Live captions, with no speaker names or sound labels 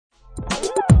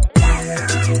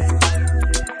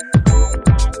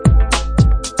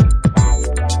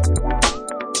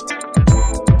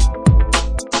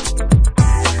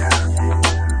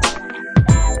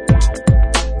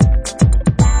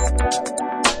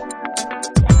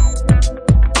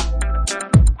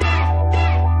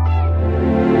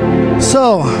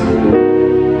So,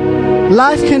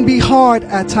 life can be hard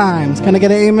at times. Can I get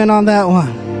an amen on that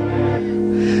one?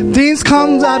 Things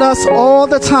come at us all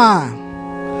the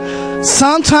time.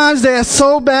 Sometimes they're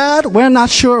so bad, we're not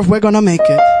sure if we're going to make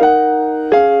it.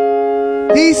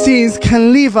 These things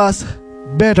can leave us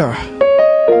bitter.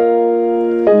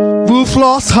 Ruth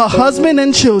lost her husband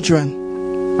and children.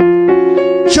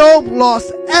 Job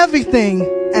lost everything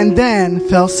and then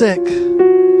fell sick.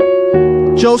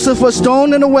 Joseph was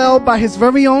thrown in a well by his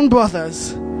very own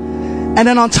brothers, and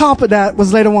then on top of that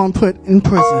was later on put in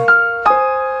prison.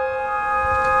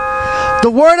 The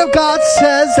Word of God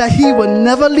says that He will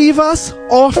never leave us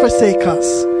or forsake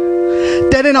us.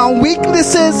 That in our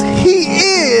weaknesses, He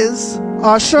is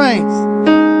our strength.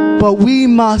 But we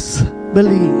must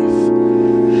believe.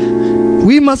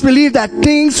 We must believe that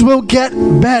things will get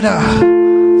better.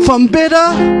 From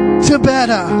bitter to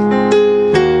better.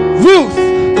 Ruth,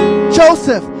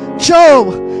 Joseph,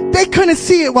 Job, they couldn't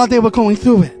see it while they were going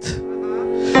through it.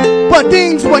 But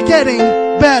things were getting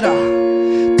better.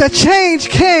 The change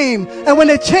came, and when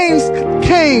the change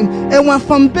came, it went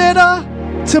from bitter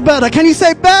to better. Can you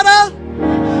say better?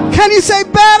 Can you say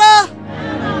better?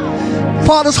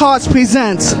 Father's Hearts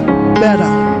presents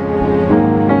better.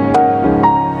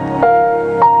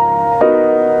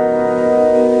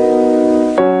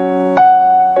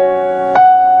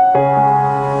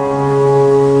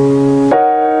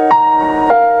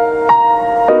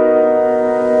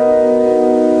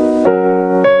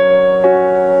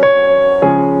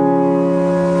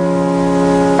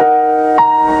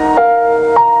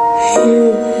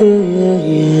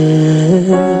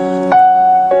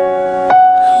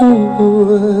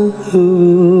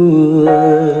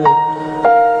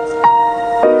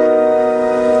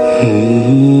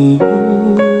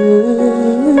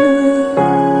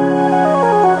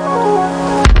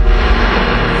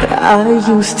 I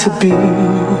used to be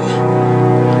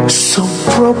so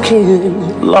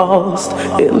broken, lost,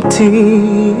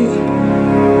 empty.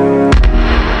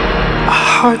 A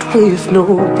heart with no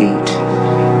beat,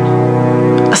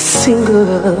 a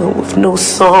singer with no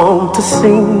song to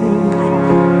sing.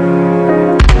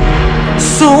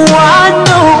 So I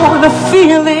know the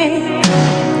feeling,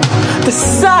 the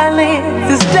silence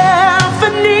is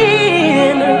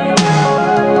deafening.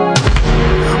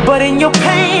 But in your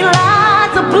pain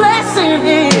lies a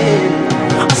blessing,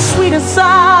 a sweet and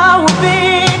sour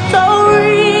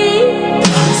victory.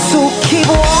 So keep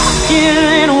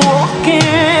walking,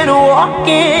 walking,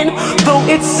 walking, though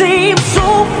it seems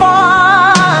so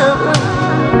far.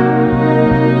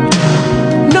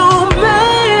 No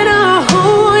matter who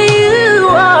you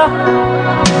are,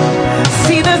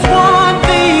 see there's one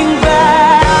thing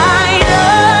that I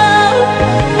know.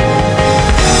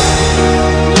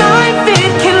 Life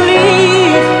it can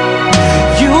leave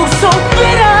you so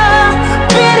bitter,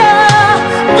 bitter,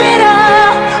 bitter,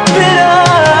 bitter.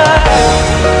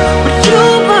 But you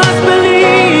must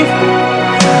believe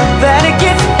that it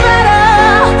gets better,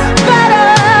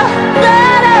 better,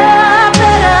 better,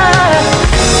 better.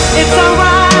 It's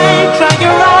alright, dry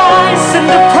your eyes, send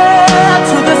a prayer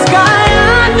to the sky.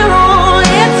 I know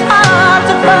it's hard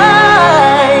to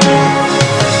find,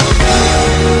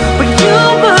 but you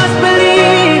must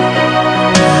believe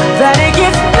that it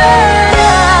gets better.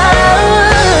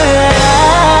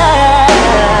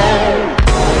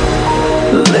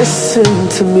 Listen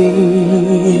to me.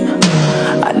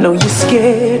 I know you're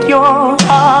scared, your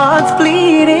heart's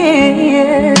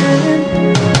bleeding.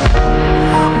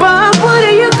 But what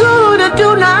are you gonna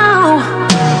do now?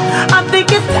 I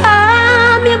think it's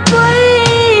time you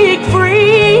break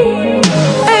free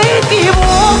and keep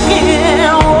walking,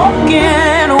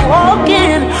 walking,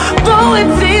 walking, though it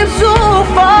seems so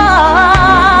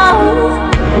far.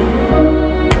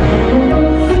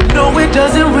 No, it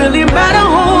doesn't really matter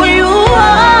who you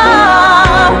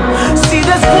are. See,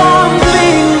 there's one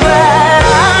thing that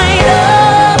I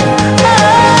know.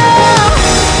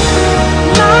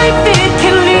 Life it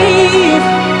can leave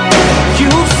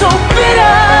you so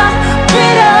bitter,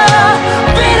 bitter,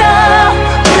 bitter,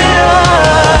 bitter.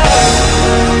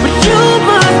 But you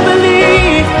must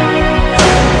believe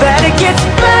that it gets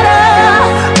better,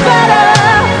 better,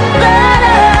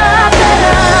 better,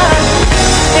 better.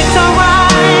 It's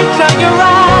alright, dry your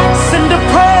eyes, send a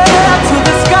prayer to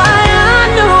the sky. I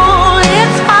know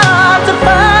it's hard to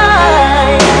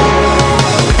find,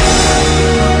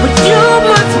 but you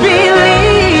must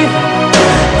believe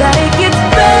that it gets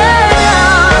better,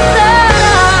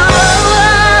 better.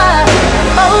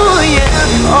 Oh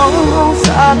yeah, almost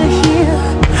out of here.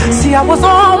 See, I was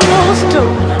almost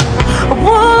done. I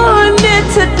wanted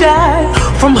to die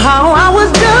from how I was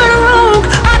done wrong.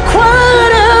 I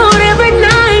cried out every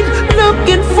night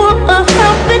looking for a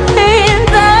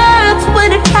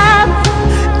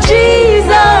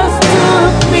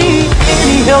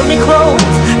held me close,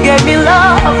 gave me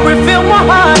love, refilled my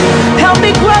heart, helped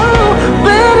me grow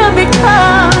better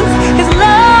because his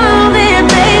love, it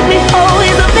made me whole.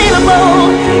 He's available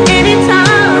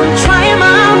anytime. Try him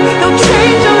out, he'll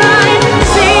change your life.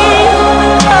 See,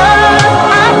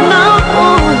 I know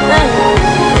that,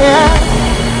 yeah,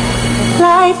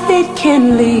 life, it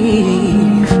can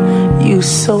leave you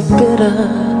so bitter,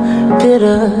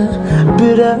 bitter,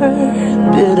 bitter,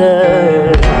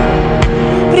 bitter.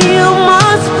 But you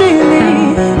must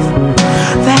believe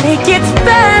that it gets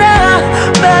better,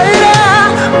 better,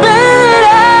 better.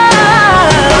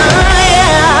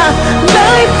 Yeah,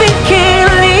 life, it can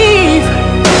leave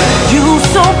you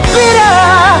so bitter,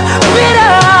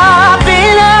 bitter,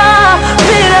 bitter,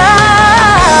 bitter.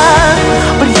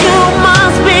 But you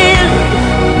must believe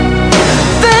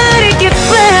that it gets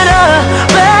better,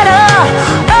 better.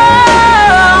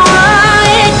 Oh,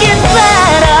 it gets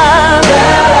better,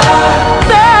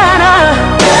 better,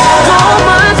 so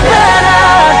much better.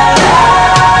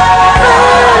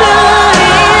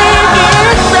 It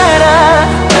gets better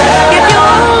if you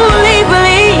only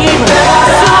believe.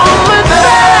 So much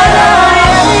better.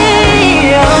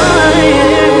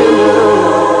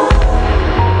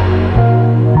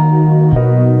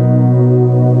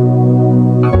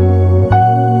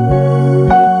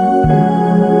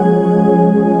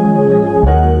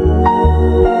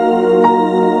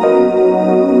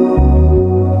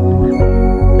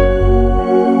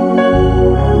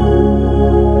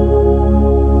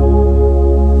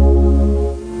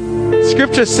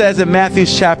 Scripture says in Matthew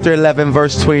chapter 11,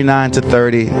 verse 29 to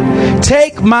 30,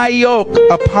 take my yoke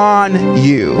upon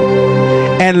you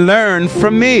and learn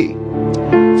from me,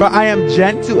 for I am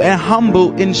gentle and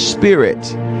humble in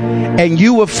spirit, and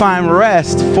you will find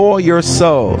rest for your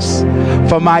souls.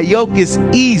 For my yoke is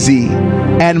easy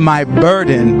and my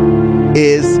burden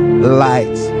is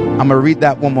light. I'm going to read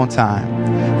that one more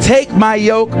time. Take my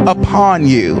yoke upon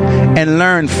you and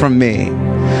learn from me,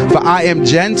 for I am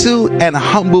gentle and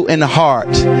humble in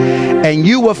heart, and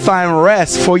you will find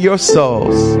rest for your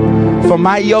souls. For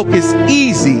my yoke is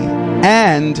easy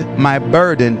and my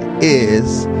burden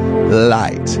is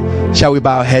light. Shall we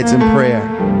bow our heads in prayer?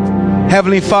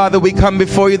 Heavenly Father, we come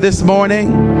before you this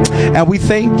morning and we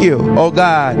thank you, oh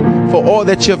God, for all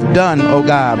that you've done, oh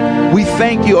God. We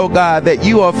thank you, oh God, that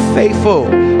you are faithful,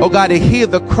 oh God, to hear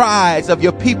the cries of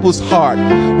your people's heart.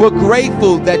 We're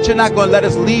grateful that you're not going to let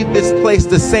us leave this place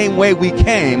the same way we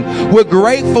came. We're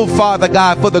grateful, Father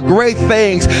God, for the great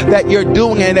things that you're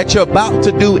doing and that you're about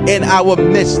to do in our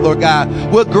midst, Lord God.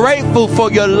 We're grateful for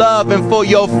your love and for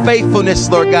your faithfulness,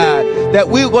 Lord God, that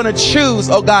we're going to choose,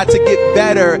 oh God, to get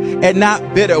better and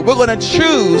not bitter. We're going to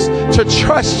choose to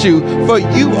trust you, for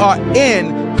you are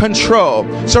in control.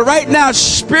 So right now,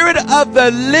 Spirit of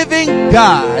the living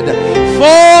God,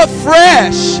 fall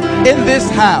fresh in this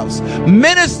house.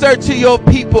 Minister to your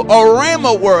people a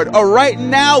rhema word, a right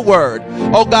now word,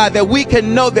 oh God, that we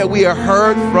can know that we are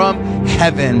heard from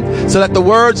heaven, so that the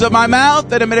words of my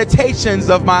mouth and the meditations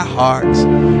of my heart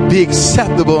be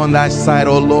acceptable in thy sight,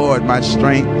 O Lord, my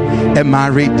strength and my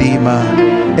redeemer.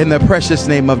 In the precious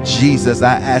name of Jesus,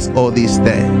 I ask all these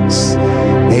things.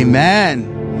 Amen.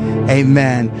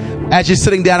 Amen. As you're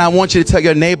sitting down, I want you to tell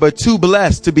your neighbor, too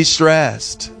blessed to be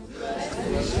stressed.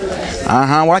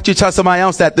 Why don't you tell somebody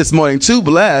else that this morning? Too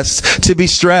blessed to be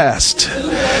stressed.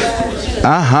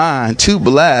 Too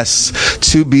blessed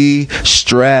to be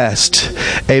stressed.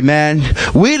 Amen.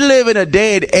 We live in a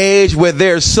day and age where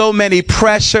there's so many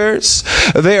pressures.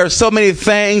 There are so many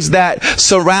things that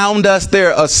surround us.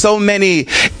 There are so many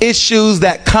issues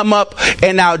that come up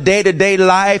in our day-to-day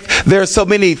life. There are so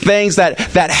many things that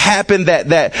happen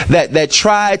that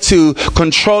try to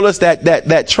control us,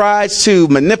 that tries to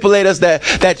manipulate us,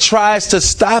 that tries to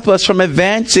stop us from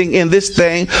advancing in this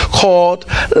thing called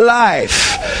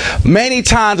life. Many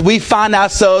times we find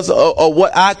ourselves, or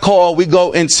what I call, we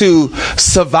go into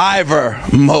survivor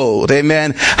mode.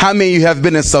 Amen. How many of you have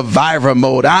been in survivor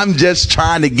mode? I'm just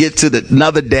trying to get to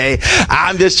another day.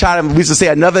 I'm just trying to, we used to say,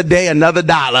 another day, another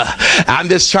dollar. I'm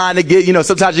just trying to get,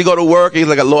 sometimes you go to work and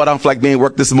you're like, Lord, I don't feel like being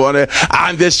work this morning.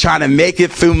 I'm just trying to make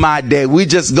it through my day. We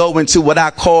just go into what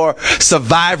I call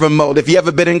survivor mode. If you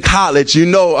ever been in college, you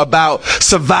know about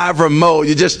survivor mode.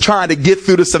 You're just trying to get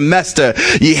through the semester.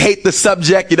 You hate the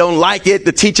subject. You don't like it.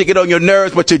 The teacher get on your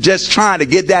nerves, but you're just trying to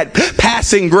get that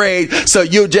passing grade. So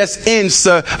you're just in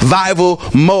survival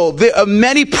mode. There are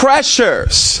many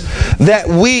pressures that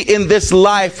we in this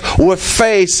life will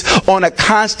face on a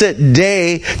constant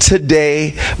day-to-day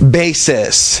day-to-day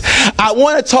basis. I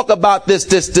want to talk about this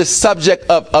subject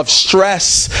of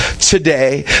stress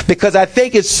today because I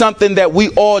think it's something that we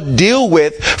all deal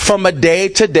with from a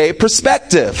day-to-day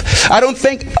perspective. I don't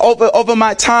think over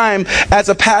my time as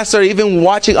a pastor, even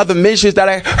watching other ministries, that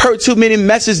I heard too many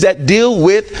messages that deal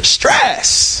with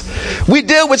stress. We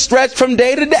deal with stress from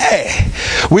day to day.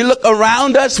 We look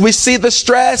around us, we see the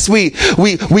stress. We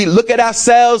look at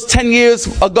ourselves 10 years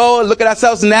ago, look at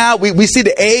ourselves now. We see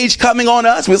the age coming on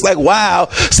us. We're like, wow,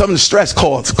 some of the stress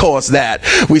caused that.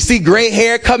 We see gray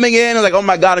hair coming in, and like, oh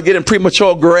my God, I'm getting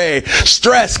premature gray.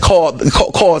 Stress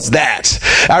caused that.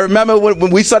 I remember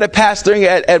when we started pastoring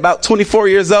at about 24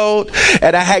 years old,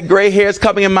 and I had gray hairs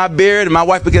coming in my beard, and my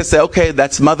wife began to say, okay,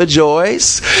 that's Mother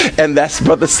Joyce, and that's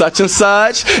Brother such and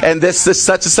such, and this is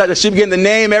such and such. And she began to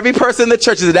name every person in the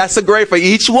church. And that's a gray for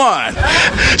each one.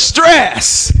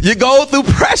 Stress. You go through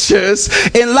pressures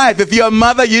in life. If you're a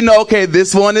mother, you know, okay,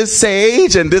 this one is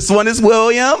Sage, and this one is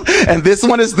William, and this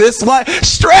one is this one.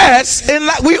 Stress in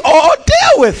life. We all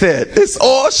deal with it. It's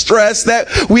all stress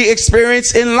that we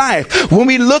experience in life. When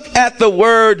we look at the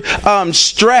word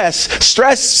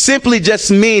stress simply just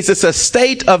means it's a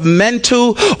state of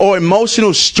mental or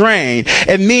emotional strain.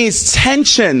 It means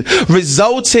tension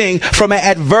resulting from an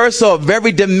adverse or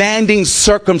very demanding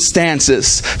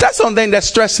circumstances. That's one thing that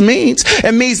stress means.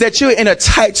 It means that you're in a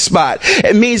tight spot.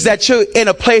 It means that you're in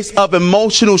a place of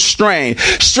emotional strain.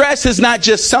 Stress is not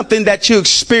just something that you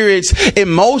experience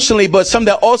emotionally, but something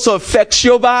that also affects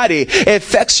your body. It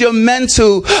affects your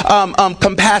mental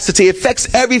capacity. It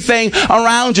affects everything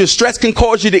around you. Stress can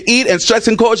cause you to eat, and stress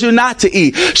can cause you not to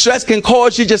eat. Stress can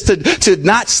cause you just to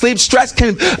not sleep. Stress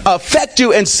can affect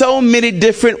you in so many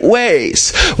different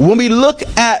ways. When we look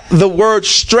at the word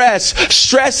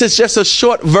stress is just a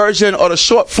short version or the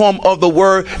short form of the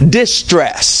word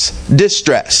distress.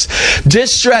 Distress,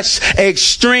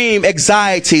 extreme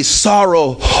anxiety,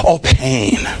 sorrow, or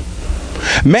pain.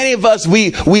 Many of us,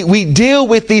 we deal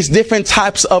with these different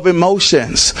types of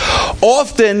emotions.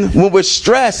 Often when we're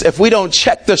stressed, if we don't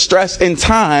check the stress in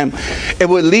time, it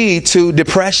will lead to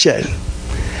depression.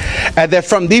 And then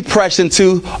from depression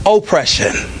to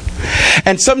oppression.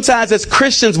 And sometimes as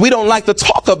Christians, we don't like to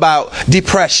talk about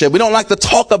depression. We don't like to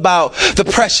talk about the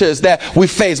pressures that we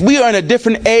face. We are in a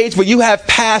different age where you have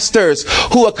pastors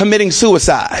who are committing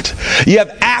suicide. You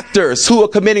have actors who are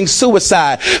committing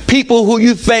suicide. People who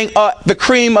you think are the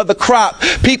cream of the crop.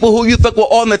 People who you think were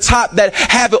on the top that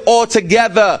have it all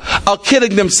together are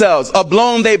killing themselves, are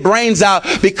blowing their brains out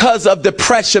because of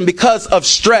depression, because of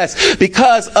stress,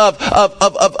 because of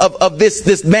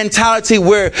this mentality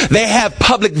where they have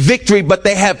public victory, but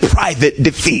they have private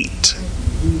defeat.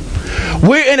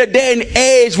 We're in a day and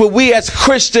age where we as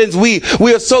Christians, we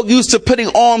are so used to putting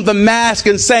on the mask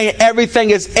and saying everything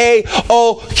is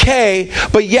A-OK,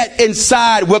 but yet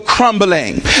inside we're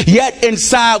crumbling. Yet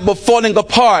inside we're falling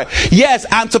apart. Yes,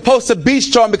 I'm supposed to be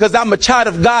strong because I'm a child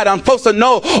of God. I'm supposed to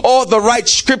know all the right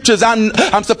scriptures. I'm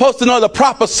supposed to know the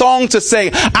proper song to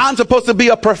sing. I'm supposed to be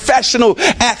a professional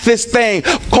at this thing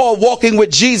called walking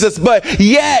with Jesus, but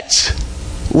yet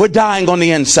we're dying on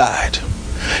the inside.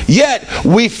 Yet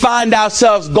we find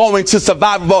ourselves going to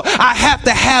survival mode. I have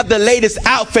to have the latest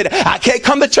outfit. I can't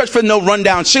come to church for no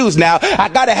rundown shoes now. I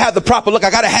got to have the proper look. I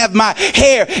got to have my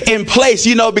hair in place,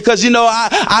 because,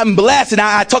 I'm blessed. And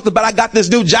I talked about I got this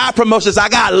new job promotion. So I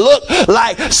got to look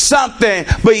like something.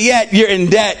 But yet you're in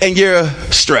debt and you're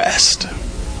stressed.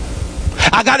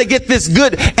 I got to get this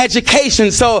good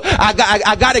education, so I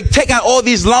got to take out all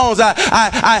these loans. I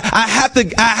have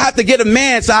to get a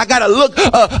man, so I got to look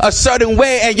a certain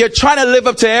way, and you're trying to live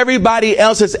up to everybody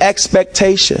else's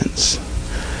expectations.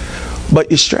 But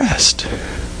you're stressed.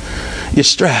 You're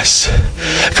stressed.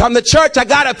 Come to church, I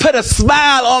got to put a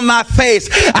smile on my face.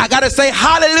 I got to say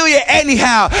hallelujah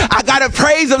anyhow. I got to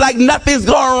praise him like nothing's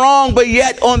going wrong, but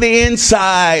yet on the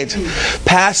inside,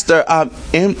 Pastor, I'm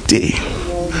empty.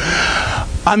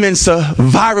 I'm in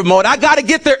survival mode. I got to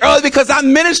get there early because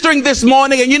I'm ministering this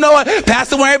morning. And you know what?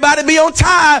 Pastor want everybody to be on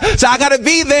time. So I got to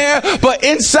be there. But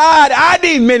inside, I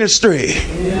need ministry.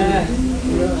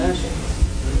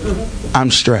 I'm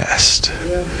stressed.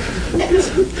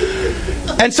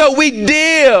 And so we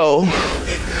deal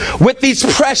with these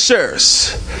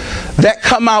pressures that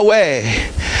come our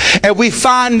way. And we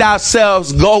find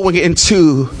ourselves going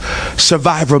into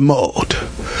survivor mode.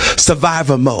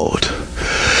 Survivor mode.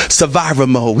 Survivor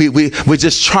mode. We're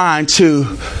just trying to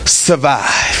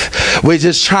survive. We're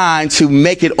just trying to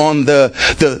make it on the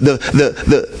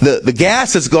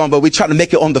gas is gone, but we're trying to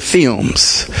make it on the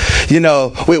fumes.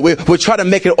 we're trying to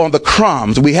make it on the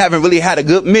crumbs. We haven't really had a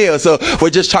good meal, so we're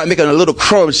just trying to make it on a little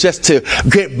crumbs just to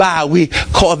get by. We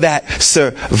call that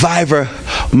survivor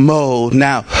mode.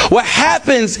 Now, what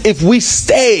happens if we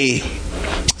stay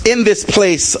in this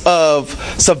place of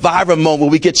survivor mode, where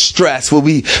we get stressed, where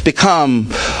we become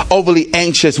overly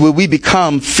anxious, where we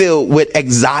become filled with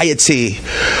anxiety?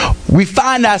 We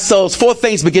find ourselves, 4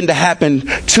 things begin to happen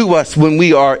to us when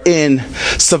we are in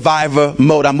survivor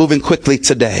mode. I'm moving quickly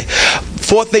today.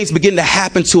 4 things begin to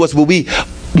happen to us when we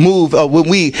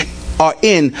are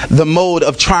in the mode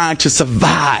of trying to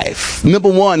survive. Number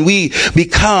 1, we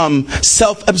become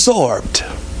self-absorbed.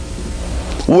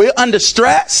 We're under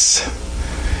stress.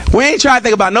 We ain't trying to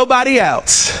think about nobody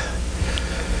else.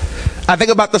 I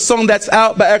think about the song that's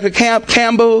out by Erica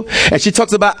Campbell, and she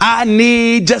talks about, I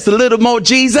need just a little more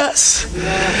Jesus.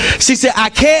 She said, I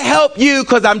can't help you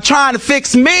because I'm trying to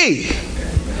fix me,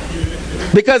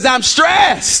 because I'm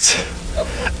stressed.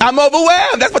 I'm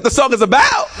overwhelmed. That's what the song is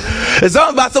about. It's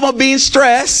all about someone being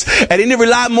stressed and they need to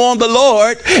rely more on the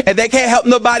Lord, and they can't help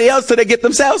nobody else, so they get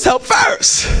themselves help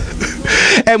first.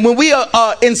 And when we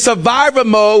are in survivor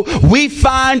mode, we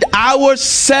find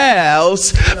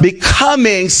ourselves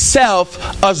becoming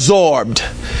self-absorbed.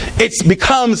 It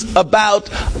becomes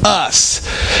about us.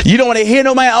 You don't want to hear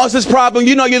nobody else's problem.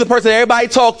 You know you're the person that everybody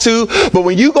talk to. But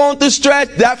when you going through stress,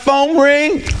 that phone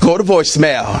ring, go to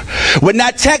voicemail. When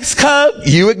that text comes,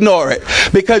 you ignore it,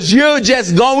 because you're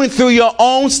just going through your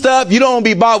own stuff. You don't want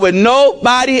to be bothered with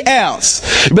nobody else.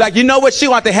 Be like, you know what? She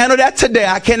want to handle that today.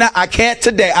 I can't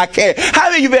today. I can't. How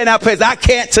many of you been in that place? I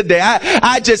can't today.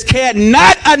 I just can't.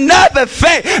 Not another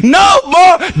thing. No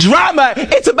more drama.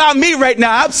 It's about me right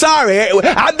now. I'm sorry.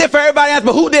 I'm there for everybody else,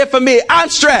 but who there for me? I'm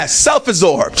stressed,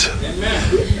 self-absorbed.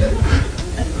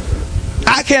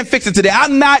 I can't fix it today.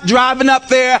 I'm not driving up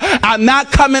there. I'm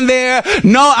not coming there.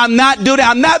 No, I'm not doing it.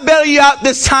 I'm not bailing you out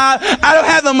this time. I don't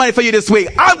have no money for you this week.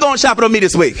 I'm going shopping on me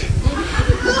this week.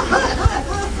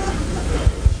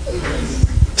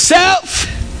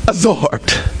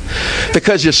 Self-absorbed.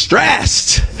 Because you're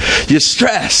stressed. You're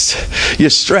stressed. You're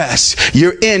stressed.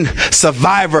 You're in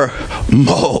survivor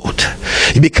mode.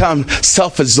 You become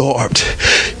self-absorbed.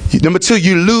 Number 2,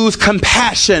 you lose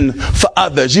compassion for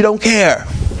others. You don't care.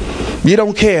 You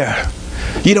don't care.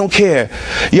 You don't care.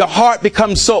 Your heart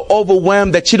becomes so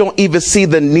overwhelmed that you don't even see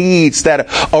the needs that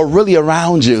are really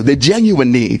around you, the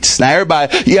genuine needs. Now,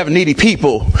 everybody, you have needy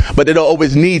people, but they don't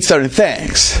always need certain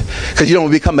things, because you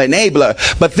don't become an enabler.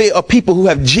 But there are people who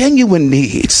have genuine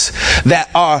needs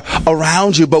that are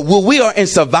around you. But when we are in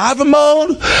survivor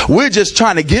mode, we're just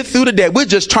trying to get through the day. We're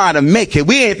just trying to make it.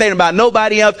 We ain't thinking about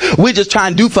nobody else. We're just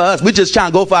trying to do for us. We're just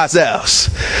trying to go for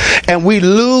ourselves. And we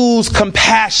lose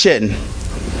compassion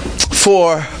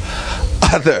for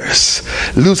others.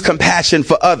 Lose compassion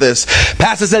for others.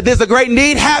 Pastor said, there's a great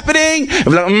need happening.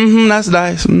 I'm like, that's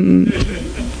nice.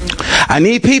 I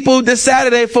need people this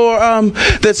Saturday for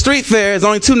the street fair. There's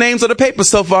only 2 names on the paper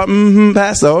so far.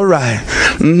 Pastor, all right.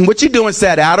 What you doing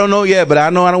Saturday? I don't know yet, but I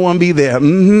know I don't want to be there.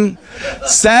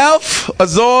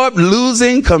 Self-absorbed,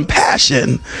 losing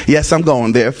compassion. Yes, I'm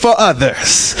going there for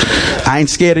others. I ain't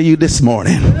scared of you this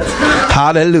morning.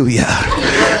 Hallelujah.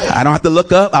 I don't have to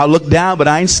look up. I'll look down, but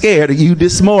I ain't scared of you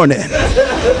this morning.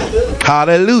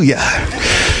 Hallelujah.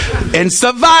 In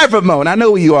survivor mode. I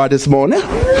know where you are this morning.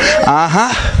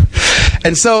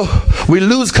 And so we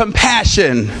lose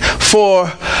compassion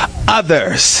for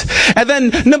others. And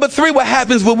then number 3, what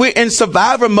happens when we're in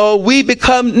survivor mode? We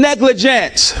become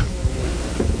negligent.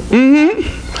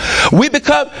 We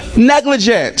become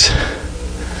negligent.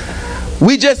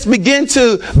 We just begin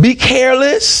to be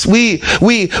careless. We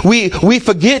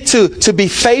forget to be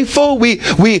faithful.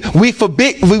 We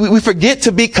forget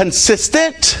to be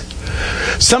consistent.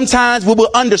 Sometimes when we're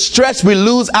under stress, we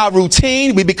lose our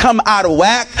routine. We become out of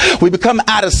whack. We become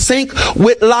out of sync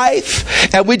with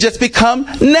life, and we just become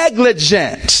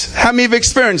negligent. How many of you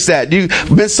experienced that? You've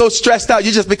been so stressed out,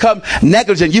 you just become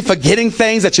negligent. You're forgetting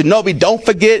things that you know we don't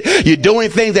forget. You're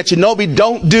doing things that you know we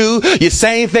don't do. You're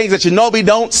saying things that you know we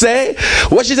don't say.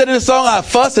 What she said in the song, I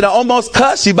fussed and I almost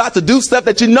cussed. You're about to do stuff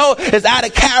that you know is out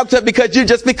of character because you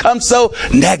just become so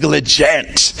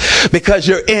negligent. Because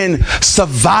you're in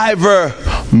survivor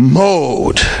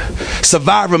mode.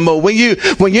 Survivor mode. When you're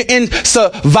in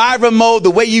survivor mode,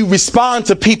 the way you respond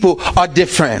to people are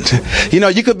different. You know,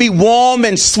 you could be warm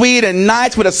and sweet and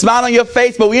nice with a smile on your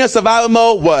face, but when you're in survivor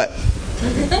mode, what?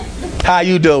 How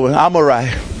you doing? I'm alright.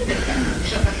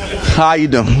 How you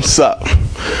doing? What's up?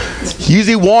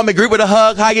 Usually warm and greet with a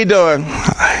hug. How you doing?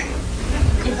 Hi.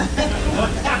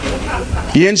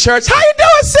 You in church? How you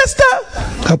doing, sister?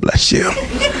 God bless you.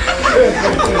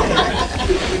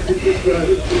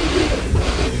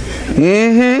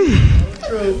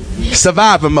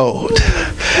 Survivor mode.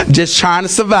 Just trying to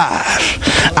survive.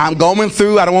 I'm going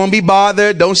through. I don't want to be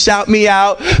bothered. Don't shout me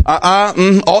out.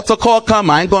 Altar call come.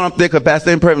 I ain't going up there because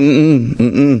Pastor ain't praying.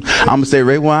 I'm going to stay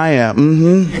right where I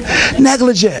am.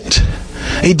 Negligent.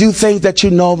 You do things that you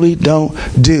normally don't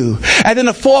do. And then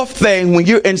the fourth thing, when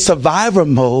you're in survivor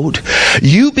mode,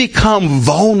 you become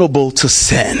vulnerable to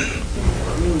sin.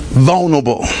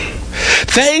 Vulnerable.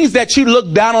 Things that you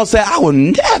look down on and say, I will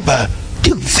never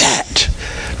do that.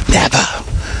 Never.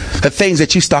 The things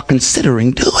that you start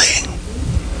considering doing.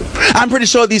 I'm pretty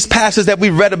sure these pastors that we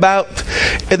read about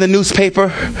in the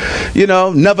newspaper,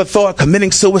 never thought of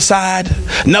committing suicide,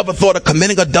 never thought of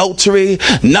committing adultery,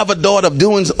 never thought of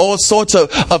doing all sorts of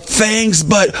things.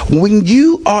 But when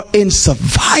you are in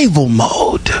survival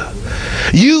mode,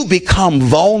 you become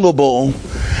vulnerable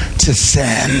to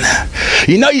sin.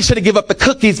 You should have given up the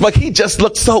cookies, but he just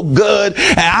looked so good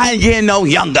and I ain't getting no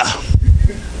younger.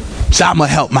 So I'm going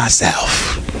to help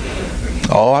myself.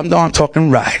 Oh, I'm talking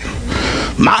right.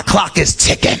 My clock is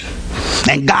ticking.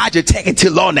 And God, you're taking too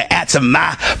long to answer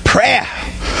my prayer.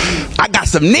 I got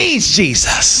some needs,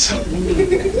 Jesus.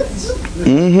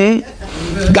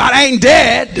 God ain't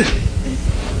dead.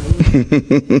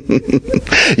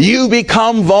 You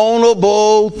become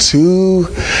vulnerable to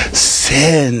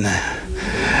sin.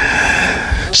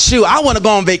 Shoot, I want to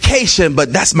go on vacation,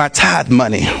 but that's my tithe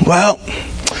money. Well,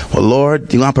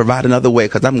 Lord, you're going to provide another way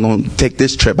because I'm going to take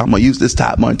this trip. I'm going to use this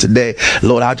tithe money today.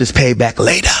 Lord, I'll just pay back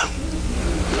later.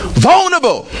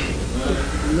 Vulnerable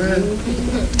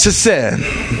to sin.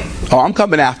 Oh, I'm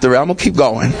coming after it. I'm going to keep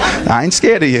going. I ain't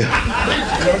scared of you.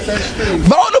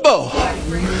 Vulnerable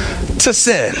to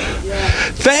sin.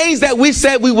 Things that we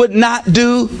said we would not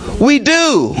do, we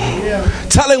do.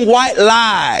 Telling white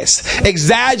lies,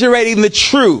 exaggerating the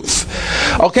truth.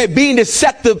 Okay, being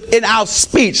deceptive in our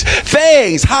speech.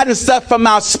 Things, hiding stuff from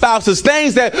our spouses.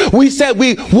 Things that we said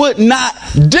we would not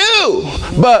do,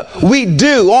 but we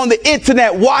do. On the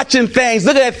internet, watching things,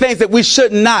 looking at things that we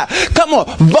should not. Come on,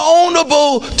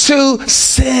 vulnerable to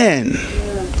sin.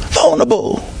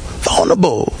 Vulnerable.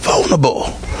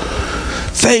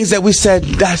 Things that we said,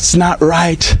 that's not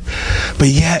right, but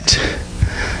yet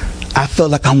I feel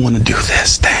like I want to do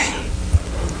this thing.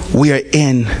 We are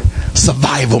in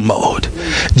survival mode,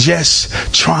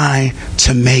 just trying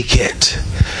to make it.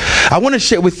 I want to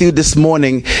share with you this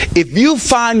morning, if you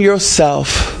find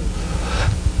yourself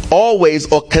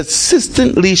always or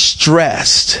consistently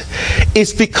stressed,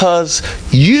 it's because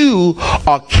you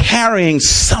are carrying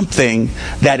something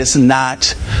that is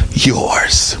not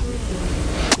yours.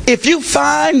 If you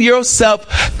find yourself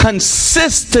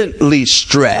consistently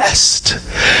stressed,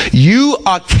 you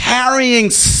are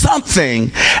carrying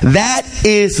something that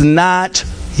is not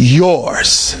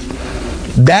yours.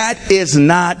 That is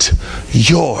not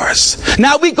yours.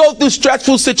 Now, we go through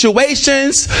stressful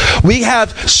situations. We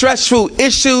have stressful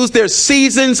issues. There's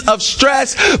seasons of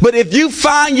stress. But if you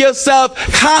find yourself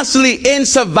constantly in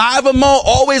survival mode,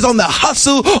 always on the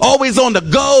hustle, always on the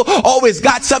go, always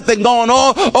got something going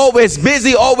on, always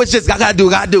busy, always just, I gotta do,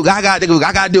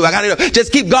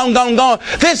 just keep going.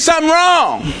 There's something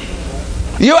wrong.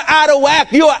 You're out of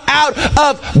whack. You are out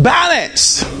of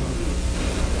balance.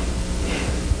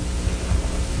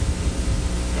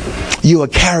 You are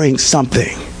carrying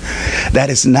something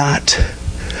that is not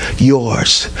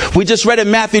yours. We just read in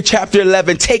Matthew chapter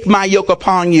 11, take my yoke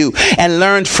upon you and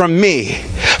learn from me.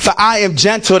 For I am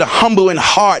gentle and humble in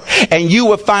heart, and you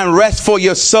will find rest for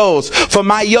your souls. For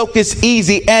my yoke is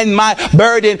easy and my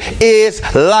burden is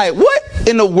light. What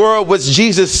in the world was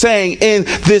Jesus saying in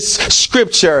this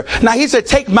scripture? Now he said,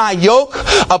 take my yoke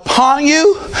upon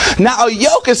you. Now a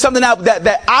yoke is something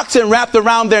that oxen wrapped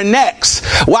around their necks.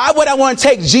 Why would I want to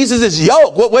take Jesus'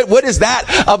 yoke? What is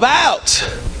that about?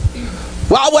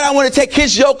 Why would I want to take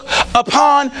his yoke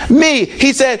upon me?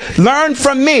 He said, learn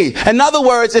from me. In other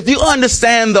words, if you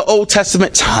understand the Old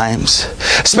Testament times,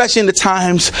 especially in the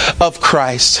times of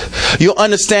Christ, you'll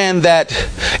understand that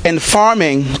in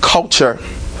farming culture,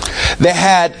 they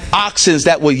had oxen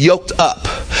that were yoked up.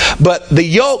 But the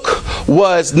yoke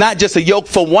was not just a yoke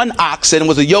for one oxen, it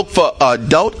was a yoke for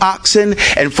adult oxen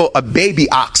and for a baby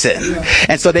oxen.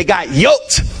 And so they got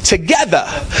yoked together.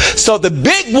 So the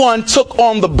big one took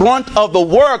on the brunt of the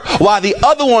work while the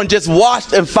other one just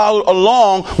watched and followed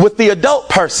along with the adult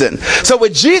person. So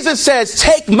when Jesus says,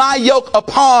 take my yoke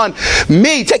upon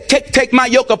me, take my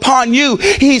yoke upon you,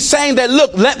 he's saying that,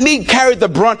 look, let me carry the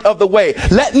brunt of the way.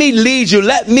 Let me lead you.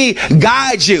 Let me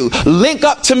guide you. Link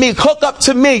up to me. Hook up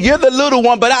to me. You're the little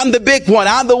one, but I'm the big one.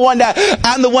 I'm the one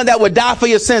that would die for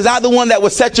your sins. I'm the one that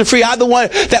would set you free. I'm the one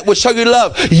that would show you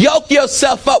love. Yoke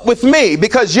yourself up with me,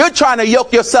 because you're trying to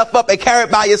yoke yourself up and carry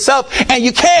it by yourself, and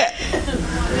you can't.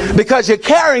 Because you're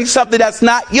carrying something that's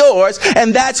not yours,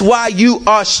 and that's why you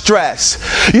are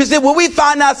stressed. You see, when we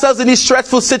find ourselves in these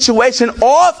stressful situations,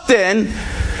 often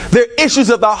there are issues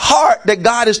of the heart that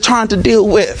God is trying to deal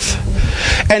with.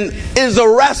 And is a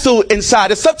wrestle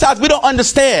inside. And sometimes we don't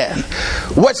understand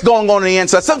what's going on the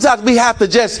inside. Sometimes we have to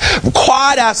just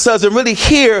quiet ourselves and really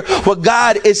hear what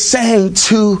God is saying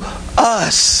to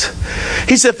us.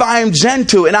 He said, if I am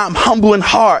gentle and I'm humble in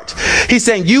heart, he's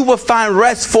saying you will find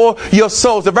rest for your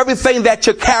souls. Of everything that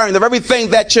you're carrying, of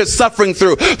everything that you're suffering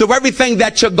through, of everything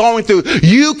that you're going through,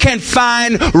 you can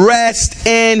find rest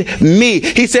in me.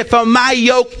 He said, for my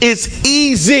yoke is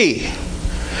easy.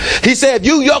 He said, if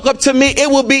you yoke up to me, it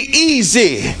will be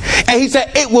easy. And he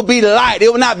said, it will be light.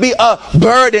 It will not be a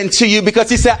burden to you,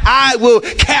 because he said, I will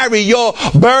carry your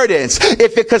burdens.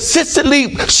 If you're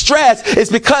consistently stressed, it's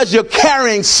because you're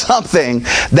carrying something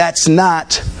that's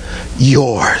not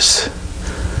yours.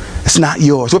 It's not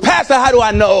yours. Well, Pastor, how do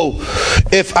I know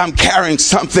if I'm carrying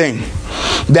something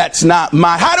that's not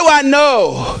mine? How do I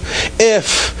know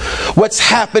if what's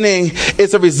happening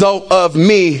is a result of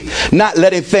me not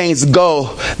letting things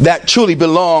go that truly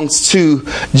belongs to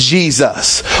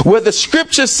Jesus? Where the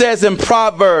scripture says in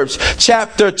Proverbs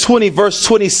chapter 20 verse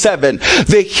 27,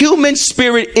 the human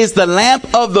spirit is the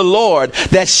lamp of the Lord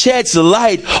that sheds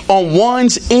light on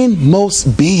one's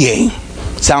inmost being.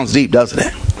 Sounds deep, doesn't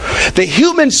it? The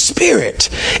human spirit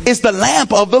is the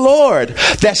lamp of the Lord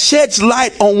that sheds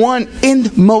light on one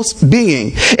inmost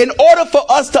being. In order for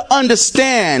us to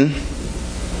understand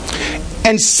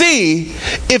and see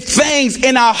if things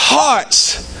in our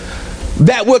hearts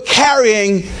that we're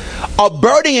carrying are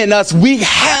burdening us, we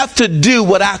have to do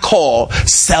what I call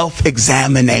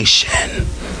self-examination.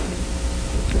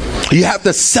 You have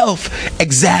to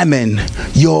self-examine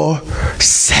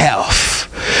yourself.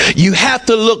 You have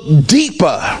to look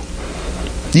deeper.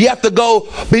 You have to go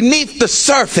beneath the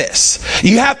surface.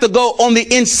 You have to go on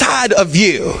the inside of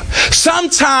you.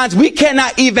 Sometimes we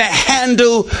cannot even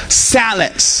handle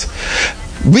silence.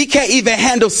 We can't even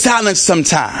handle silence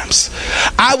sometimes.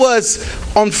 I was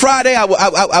on Friday, I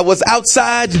was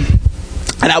outside,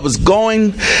 and I was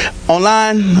going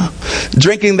online,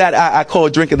 drinking that, I call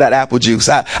it drinking that apple juice.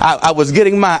 I was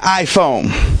getting my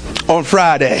iPhone on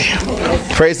Friday.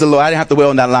 Praise the Lord. I didn't have to wait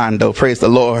on that line though. Praise the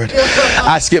Lord.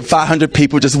 I skipped 500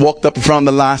 people, just walked up in front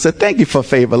of the line, said, thank you for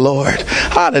favor, Lord.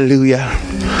 Hallelujah.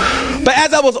 But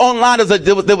as I was online,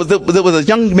 there was a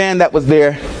young man that was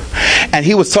there, and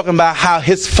he was talking about how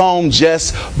his phone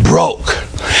just broke.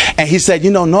 And he said,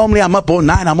 normally I'm up all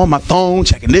night, I'm on my phone,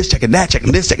 checking this, checking that,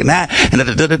 checking this, checking that, and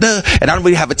and I don't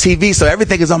really have a TV, so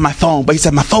everything is on my phone. But he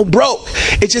said, my phone broke.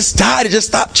 It just died. It just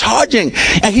stopped charging.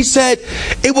 And he said,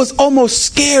 it was almost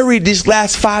scary these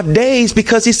last 5 days,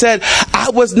 because he said, I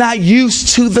was not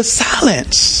used to the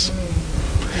silence.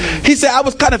 He said, I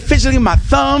was kind of fidgeting my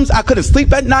thumbs. I couldn't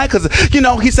sleep at night because,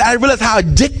 he said, I realized how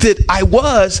addicted I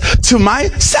was to my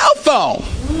cell phone.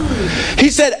 He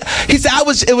said,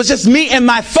 it was just me and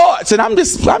my thoughts. And I'm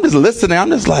just listening. I'm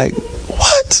just like,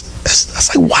 what?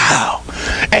 That's like, wow.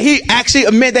 And he actually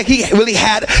admitted that he really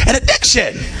had an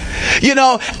addiction. And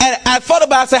I thought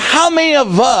about it. I said, how many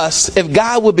of us, if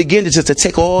God would begin to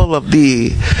take all of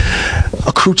the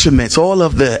accoutrements, all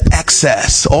of the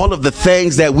excess, all of the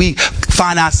things that we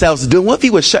find ourselves doing, what if he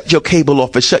would shut your cable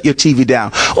off and shut your TV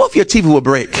down? What if your TV would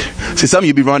break? See, some of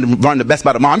you be running the Best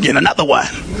Buy tomorrow. I'm getting another one.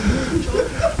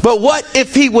 But what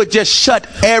if he would just shut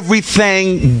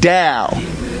everything down?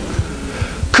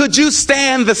 Could you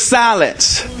stand the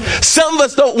silence? Some of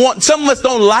us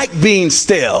don't like being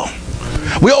still.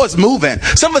 We're always moving.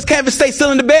 Some of us can't even stay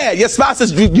still in the bed. Your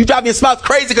spouse you drive your spouse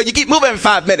crazy because you keep moving every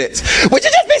 5 minutes. Would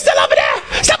you just be still over there?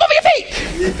 Step over your feet.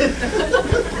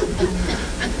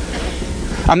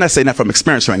 I'm not saying that from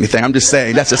experience or anything. I'm just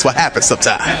saying that's just what happens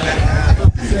sometimes.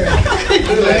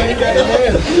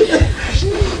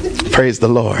 Praise the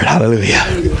Lord. Hallelujah.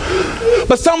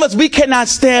 But some of us, we cannot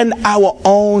stand our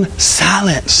own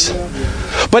silence.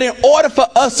 But in order for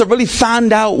us to really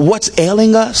find out what's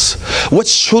ailing us,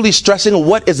 what's truly stressing, or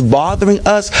what is bothering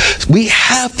us, we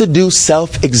have to do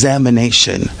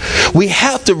self-examination. We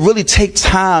have to really take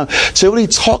time to really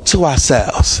talk to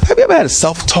ourselves. Have you ever had a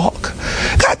self-talk?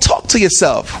 God, talk to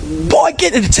yourself. Boy,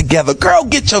 get it together. Girl,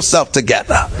 get yourself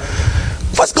together.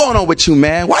 What's going on with you,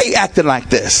 man? Why are you acting like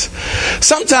this?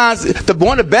 Sometimes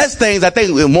one of the best things, I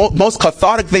think, the most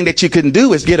cathartic thing that you can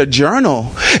do is get a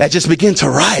journal and just begin to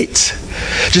write.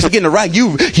 just begin to write,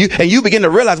 you begin to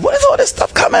realize, what is all this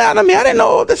stuff coming out of me? I didn't know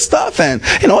all this stuff, and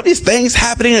all these things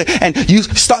happening, and you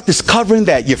start discovering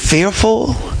that you're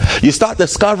fearful. You start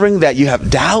discovering that you have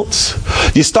doubts.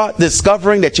 You start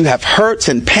discovering that you have hurts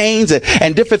and pains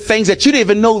and different things that you didn't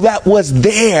even know that was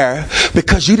there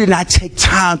because you did not take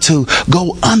time to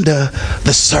go under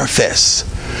the surface.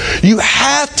 You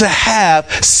have to have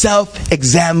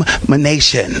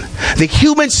self-examination. The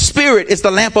human spirit is the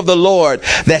lamp of the Lord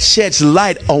that sheds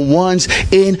light on one's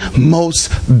inmost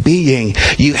being.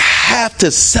 You have to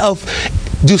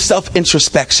do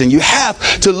self-introspection. You have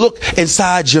to look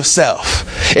inside yourself.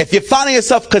 If you're finding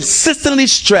yourself consistently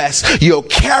stressed, you're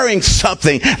carrying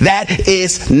something that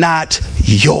is not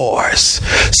yours.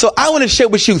 So I want to share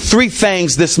with you 3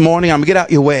 things this morning. I'm going to get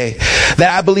out your way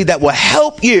that I believe that will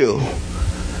help you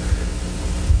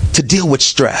to deal with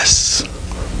stress.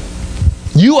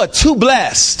 You are too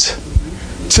blessed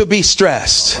to be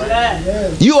stressed. I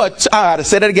gotta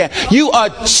say that again. You are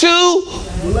too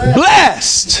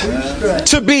blessed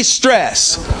to be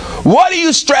stressed. What are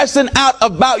you stressing out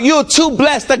about? You're too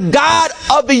blessed. The God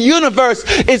of the universe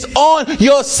is on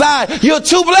your side. You're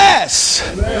too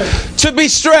blessed to be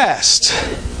stressed.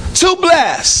 Too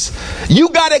blessed. You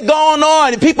got it going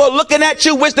on, and people are looking at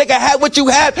you, wish they could have what you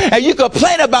have, and you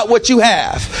complain about what you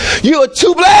have. You are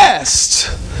too blessed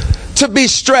to be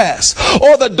stressed.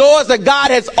 All the doors that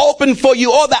God has opened for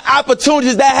you, all the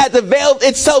opportunities that has availed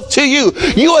itself to you.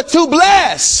 You are too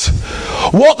blessed.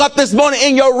 Woke up this morning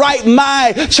in your right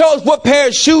mind, chose what pair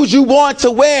of shoes you want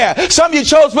to wear. Some of you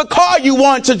chose what car you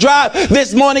want to drive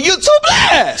this morning. You're too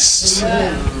blessed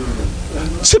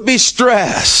to be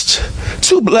stressed.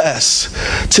 Too blessed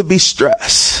to be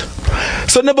stressed.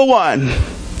 So number 1,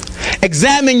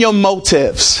 examine your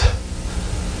motives.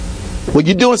 When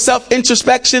you're doing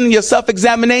self-introspection, your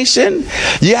self-examination,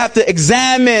 you have to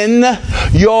examine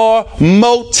your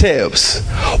motives.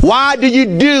 Why do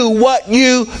you do what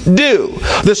you do?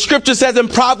 The scripture says in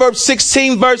Proverbs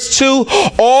 16 verse 2,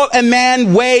 all a man's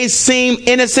ways seem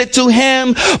innocent to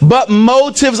him, but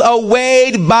motives are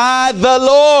weighed by the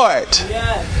Lord.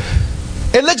 Yes.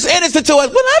 It looks innocent to us.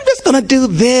 Well, I'm just going to do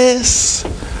this.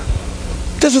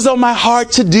 This was on my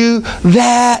heart to do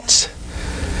that.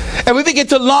 And we begin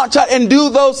to launch out and do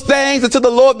those things until the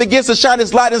Lord begins to shine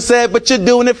his light and say, but you're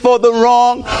doing it for the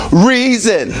wrong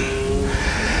reason.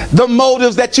 The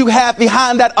motives that you have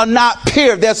behind that are not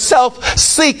pure. They're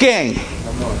self-seeking.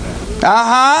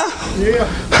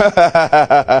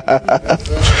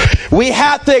 We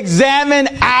have to examine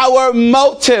our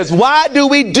motives. Why do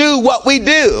we do what we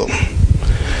do?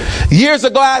 Years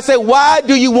ago, I said, why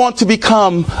do you want to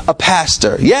become a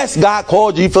pastor? Yes, God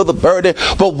called you for the burden,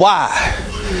 but why?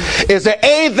 Is there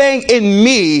anything in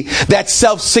me that's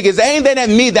self-seeking? Is there anything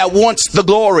in me that wants the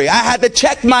glory? I had to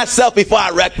check myself before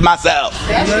I wrecked myself.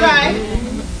 That's right.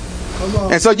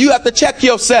 And so you have to check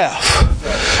yourself.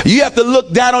 You have to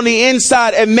look down on the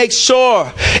inside and make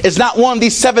sure it's not one of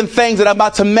these 7 things that I'm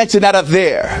about to mention that are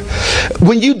there.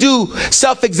 When you do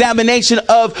self-examination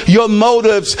of your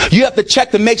motives, you have to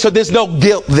check to make sure there's no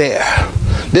guilt there.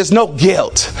 There's no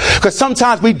guilt. Because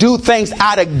sometimes we do things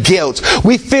out of guilt.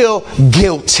 We feel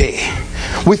guilty.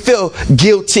 We feel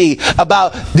guilty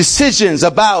about decisions,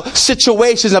 about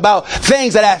situations, about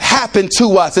things that have happened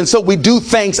to us. And so we do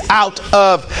things out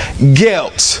of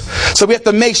guilt. So we have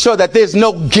to make sure that there's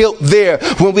no guilt there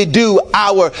when we do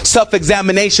our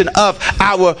self-examination of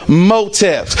our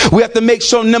motives. We have to make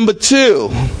sure, number 2,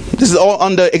 this is all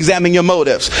under examining your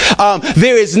motives.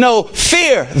 There is no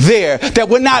fear there, that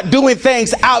we're not doing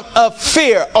things out of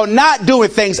fear or not doing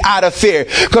things out of fear.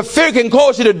 Because fear can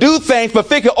cause you to do things, but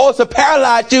fear can also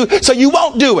paralyze you so you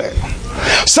won't do it.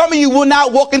 Some of you will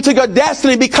not walk into your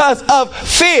destiny because of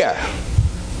fear.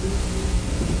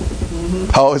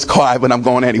 Oh, it's quiet, but I'm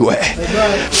going anyway.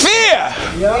 Fear.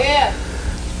 Yeah.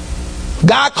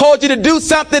 God called you to do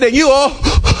something and you all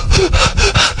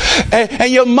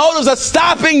and your motives are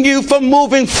stopping you from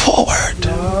moving forward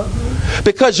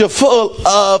because you're full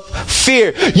of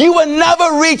fear. You will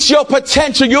never reach your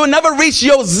potential. You will never reach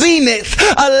your zenith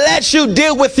unless you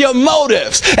deal with your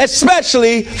motives,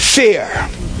 especially fear.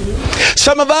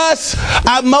 Some of us,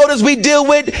 our motives, we deal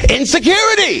with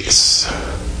insecurities.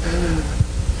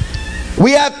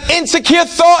 We have insecure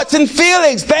thoughts and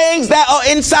feelings, things that are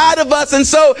inside of us. And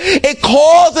so it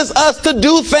causes us to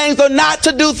do things or not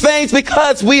to do things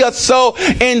because we are so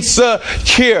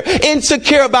insecure.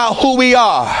 Insecure about who we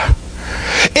are.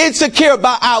 Insecure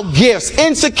about our gifts.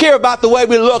 Insecure about the way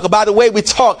we look, about the way we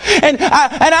talk. And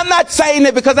I'm not saying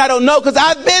it because I don't know, because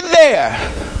I've been there.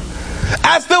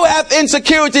 I still have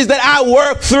insecurities that I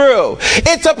work through.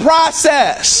 It's a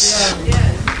process.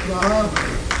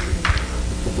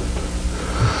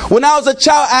 When I was a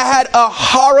child, I had a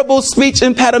horrible speech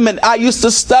impediment. I used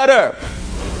to stutter.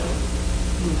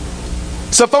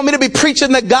 So for me to be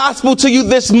preaching the gospel to you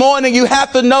this morning, you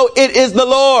have to know it is the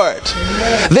Lord.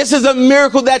 Amen. This is a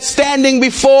miracle that's standing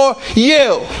before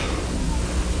you.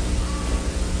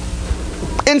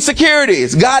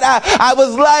 Insecurities. God, I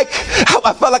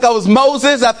felt like I was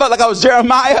Moses. I felt like I was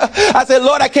Jeremiah. I said,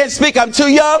 Lord, I can't speak. I'm too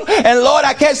young. And Lord,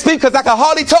 I can't speak because I can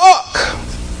hardly talk.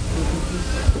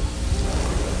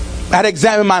 I had to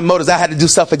examine my motives. I had to do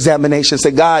self-examination.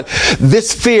 Say, God,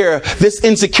 this fear, this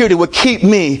insecurity would keep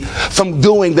me from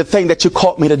doing the thing that you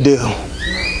called me to do.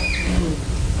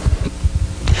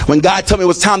 When God told me it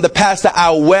was time to pastor,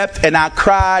 I wept and I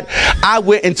cried. I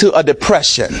went into a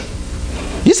depression.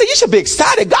 You say, you should be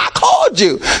excited. God called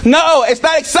you. No, it's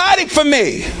not exciting for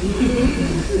me.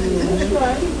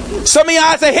 Some of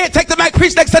y'all say, here, take the mic,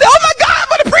 preach next Sunday. Oh my God, I'm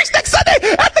going to preach next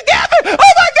Sunday at the gathering.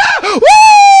 Oh my God.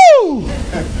 Woo!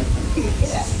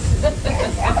 I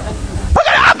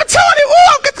got an opportunity. Woo,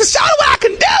 I'm going to show you what I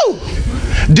can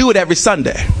do. Do it every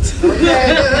Sunday.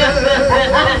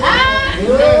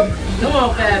 Come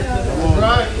on,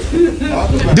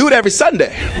 Pastor. Do it every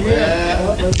Sunday.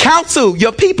 Counsel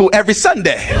your people every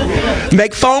Sunday.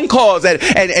 Make phone calls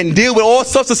and deal with all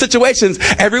sorts of situations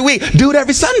every week. Do it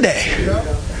every Sunday.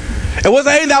 It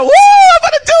wasn't anything that, woo, I'm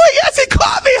going to do it. Yes, he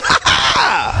called me.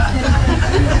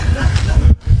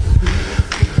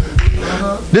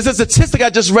 There's a statistic I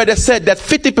just read that said that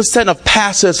 50% of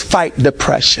pastors fight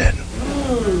depression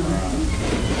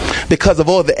because of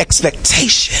all the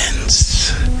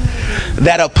expectations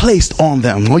that are placed on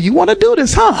them. Well, you want to do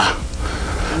this, huh?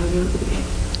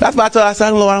 That's why I said,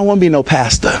 Lord, I don't want to be no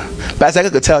pastor. Pastor, I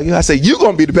could tell you. I said, you're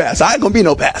going to be the pastor. I ain't going to be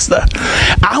no pastor.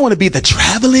 I want to be the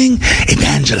traveling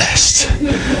evangelist.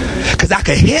 Because I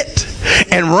can hit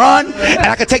and run, and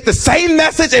I can take the same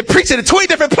message and preach it in 20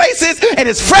 different places, and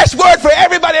it's fresh word for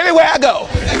everybody everywhere I go.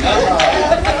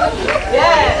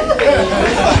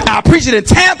 I'll preach it in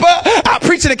Tampa. I'll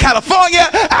preach it in California.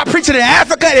 I'll preach it in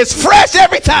Africa. And it's fresh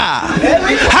every time.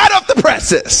 Hot off the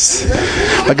presses.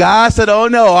 But God said, oh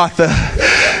no, Arthur.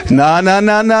 No. I'm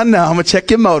going to check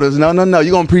your motives. No.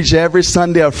 You're going to preach every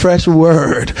Sunday a fresh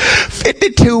word.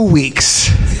 52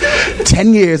 weeks.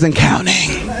 10 years and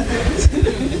counting.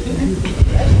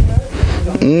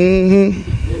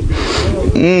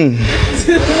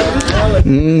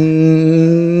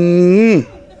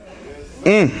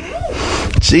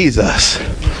 Jesus.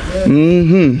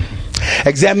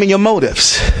 Examine your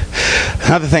motives.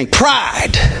 Another thing,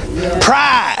 pride.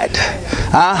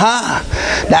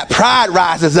 That pride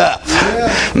rises up.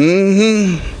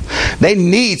 They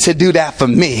need to do that for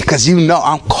me because you know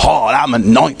I'm called, I'm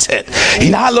anointed.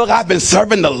 You know how long I've been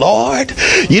serving the Lord?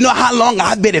 You know how long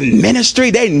I've been in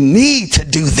ministry? They need to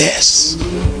do this.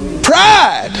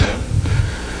 Pride.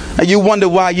 And you wonder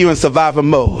why you're in survival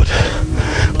mode.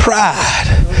 Pride.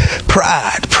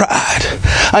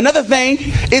 Another thing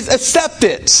is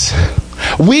acceptance.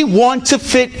 We want to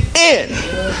fit in.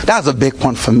 That was a big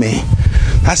one for me.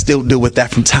 I still deal with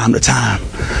that from time to time.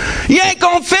 You ain't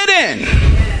gonna fit in.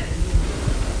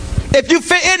 If you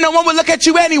fit in, no one will look at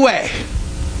you anyway.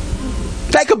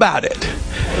 Think about it.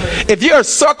 If you're a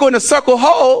circle in a circle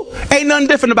hole, ain't nothing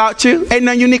different about you. Ain't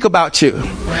nothing unique about you.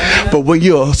 But when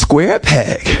you're a square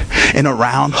peg in a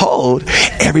round hole,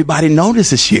 everybody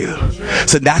notices you.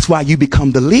 So that's why you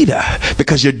become the leader,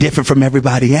 because you're different from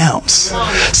everybody else.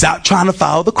 Stop trying to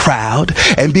follow the crowd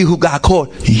and be who God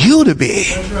called you to be.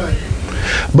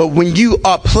 But when you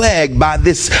are plagued by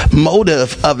this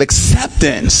motive of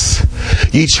acceptance,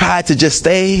 you try to just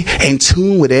stay in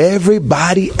tune with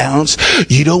everybody else.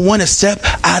 You don't want to step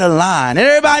out of line. And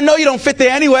everybody know you don't fit there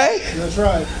anyway. That's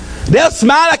right. They'll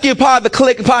smile like you're part of the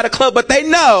clique, part of the club, but they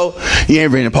know you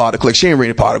ain't really part of the clique. She ain't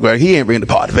really part of it. He ain't really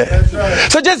part of it. That's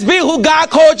right. So just be who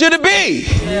God called you to be.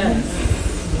 Yes.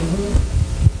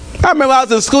 I remember when I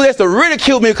was in school, they used to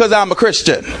ridicule me because I'm a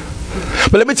Christian.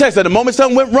 But let me tell you something. The moment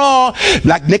something went wrong,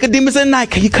 like Nicodemus at night,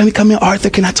 can you come here, Arthur?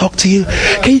 Can I talk to you?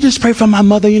 Can you just pray for my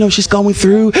mother? You know, she's going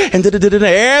through. And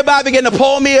everybody began to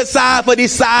pull me aside for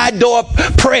these side door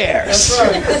prayers. That's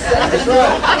right. That's right. That's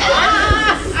right.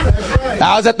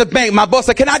 I was at the bank. My boss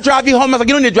said, can I drive you home? I was like,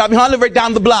 you don't need to drive me home. I live right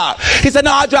down the block. He said,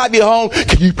 no, I'll drive you home.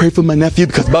 Can you pray for my nephew?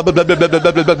 Because blah, blah, blah, blah, blah,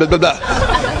 blah, blah, blah, blah, blah.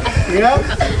 You know?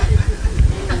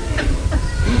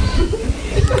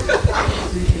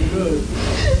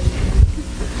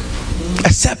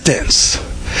 Acceptance.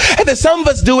 And then some of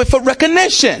us do it for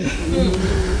recognition.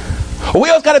 We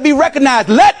always got to be recognized.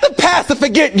 Let the pastor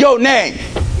forget your name.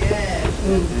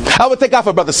 I would thank God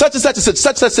for brother such and such and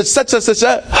such. He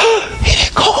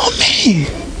didn't call me.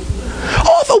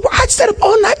 Although I stayed up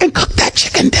all night and cooked that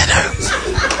chicken dinner.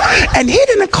 And he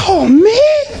didn't call me.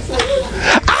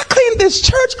 I cleaned this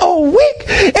church all week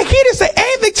and he didn't say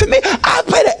anything to me. I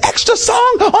played an extra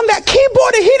song on that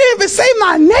keyboard and he didn't even say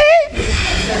my name.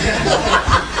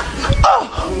 Oh.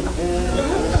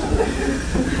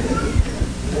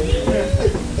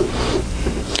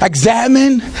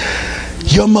 Examine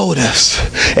your motives.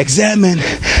 Examine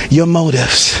your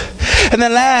motives. And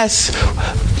then last,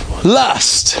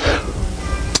 lust.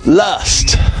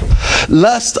 Lust.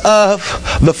 Lust of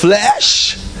the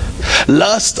flesh.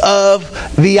 Lust of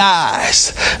the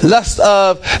eyes. Lust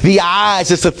of the eyes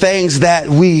is the things that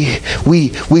we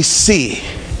see.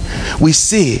 We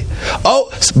see.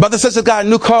 Oh, brother says I got a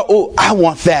new car. Oh, I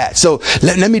want that. So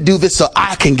let me do this so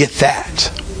I can get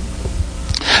that.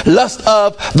 Lust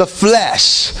of the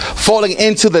flesh, falling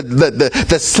into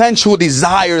the sensual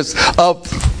desires of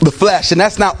the flesh. And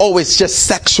that's not always just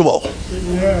sexual.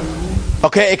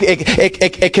 Okay,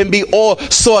 it can be all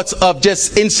sorts of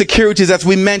just insecurities, as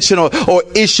we mentioned, or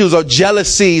issues or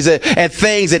jealousies and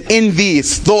things and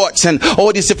envies, thoughts, and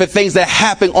all these different things that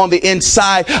happen on the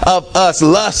inside of us.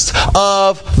 Lust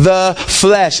of the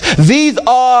flesh. These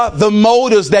are the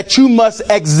motives that you must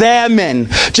examine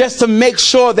just to make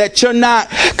sure that you're not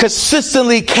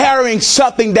consistently carrying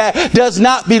something that does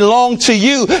not belong to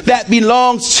you, that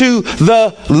belongs to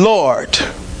the Lord.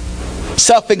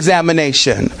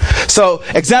 Self-examination. So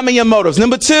examine your motives.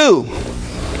 Number 2,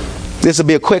 this will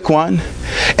be a quick one.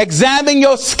 Examine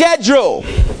your schedule.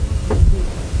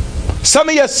 Some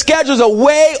of your schedules are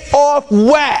way off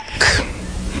whack.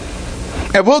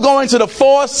 If we're going to the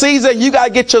fall season, you got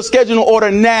to get your schedule in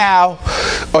order now,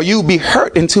 or you'll be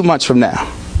hurting too much from now.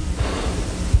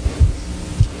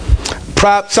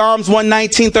 Psalms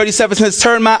 119:37 says,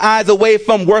 turn my eyes away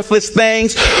from worthless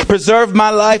things. Preserve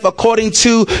my life according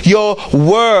to your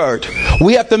word.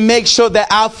 We have to make sure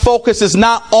that our focus is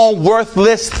not on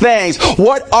worthless things.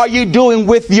 What are you doing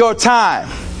with your time?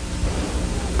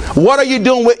 What are you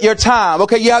doing with your time?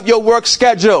 Okay, you have your work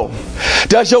schedule.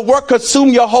 Does your work consume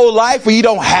your whole life where you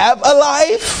don't have a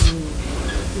life?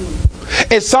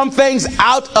 Is some things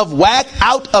out of whack,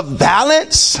 out of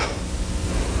balance?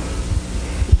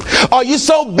 Are you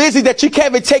so busy that you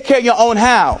can't even take care of your own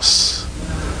house?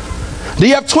 Do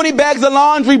you have 20 bags of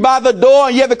laundry by the door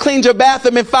and you haven't cleaned your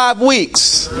bathroom in 5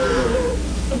 weeks?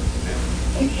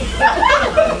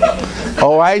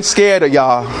 Oh, I ain't scared of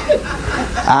y'all.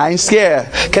 I ain't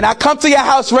scared. Can I come to your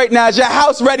house right now? Is your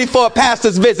house ready for a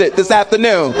pastor's visit this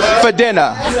afternoon for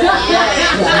dinner?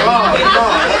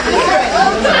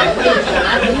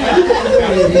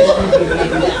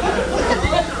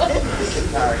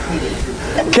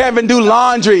 Kevin do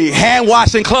laundry, hand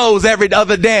washing clothes every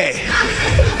other day.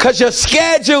 Because your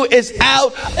schedule is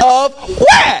out of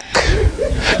whack.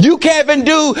 You can't even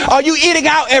do, are you eating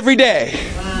out every day?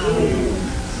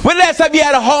 When the last time you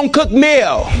had a home cooked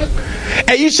meal?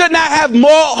 And you should not have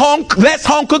less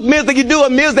home cooked meals than you do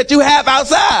of meals that you have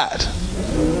outside.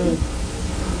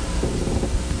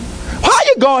 Why are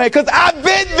you going? Because I've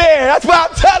been there. That's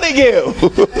what I'm telling you.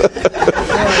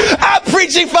 I'm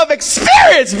preaching from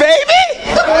experience, baby.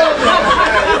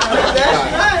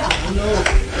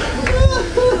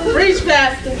 Preach,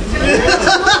 Pastor.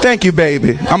 Thank you,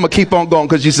 baby. I'm going to keep on going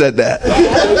because you said that.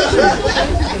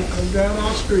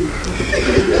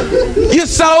 You're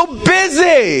so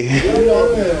busy.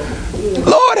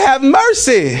 Lord have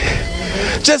mercy.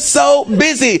 Just so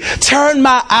busy. Turn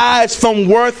my eyes from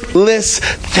worthless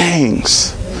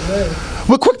things.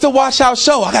 We're quick to watch our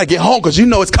show. I got to get home because you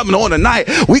know it's coming on tonight.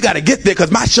 We got to get there because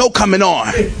my show coming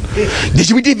on. Did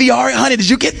you DVR it, honey? Did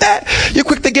you get that? You're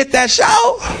quick to get that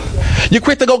show. You're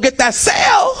quick to go get that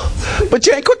sale. But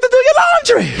you ain't quick to do your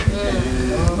laundry.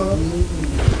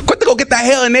 Quick to go get that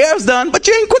hair and nails done. But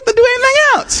you ain't quick to do anything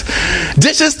else.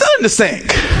 Dishes still in the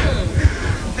sink.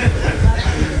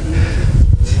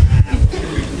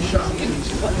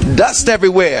 Dust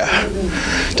everywhere.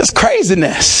 Just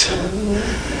craziness.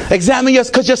 Examine yours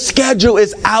because your schedule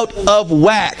is out of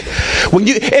whack.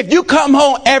 If you come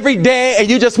home every day and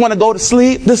you just want to go to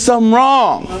sleep, there's something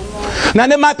wrong. Now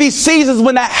there might be seasons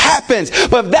when that happens,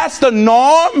 but if that's the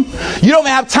norm, you don't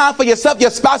even have time for yourself. Your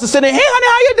spouse is sitting, hey honey,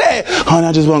 how you day? Honey,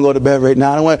 I just want to go to bed right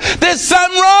now. There's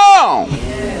something wrong.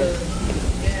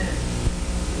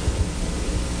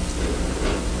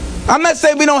 I'm not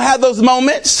saying we don't have those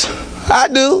moments. I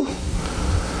do.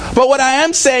 But what I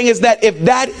am saying is that if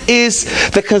that is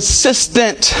the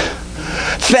consistent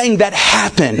thing that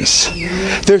happens,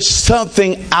 there's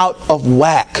something out of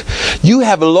whack. You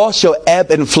have lost your ebb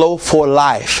and flow for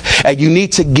life, and you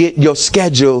need to get your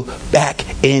schedule back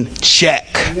in check.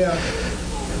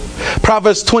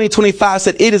 Proverbs 20:25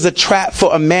 said, it is a trap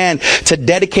for a man to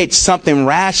dedicate something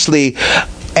rashly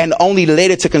and only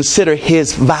later to consider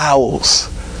his vows.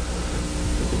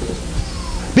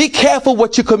 Be careful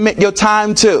what you commit your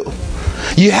time to.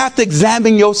 You have to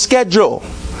examine your schedule.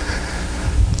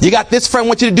 You got this friend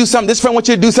wants you to do something, this friend wants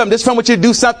you to do something, this friend wants you to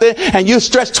do something, and you're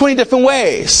stretched 20 different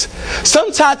ways.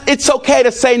 Sometimes it's okay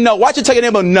to say no. Why don't you tell your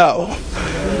neighbor no?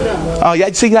 Oh, yeah,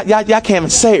 see, y'all can't even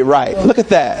say it right. Look at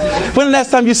that. When the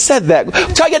last time you said that?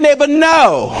 Tell your neighbor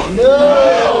no.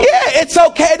 Yeah, it's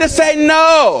okay to say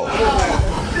no.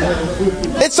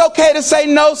 It's okay to say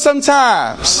no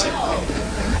sometimes.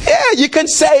 Yeah, you can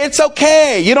say it's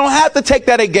okay. You don't have to take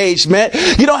that engagement.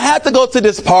 You don't have to go to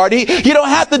this party. You don't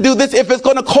have to do this if it's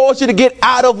going to cause you to get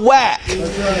out of whack.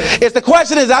 If the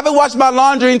question is, I've been washing my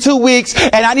laundry in 2 weeks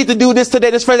and I need to do this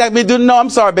today, this Friday, I can do, no, I'm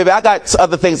sorry, baby. I got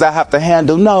other things I have to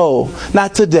handle. No,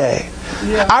 not today.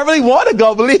 Yeah. I really want to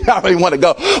go. Believe me, I really want to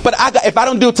go. But if I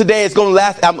don't do it today, it's going to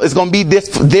last. It's going to be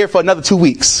there for another 2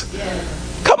 weeks. Yeah.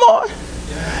 Come on.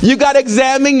 You got to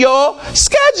examine your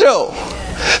schedule.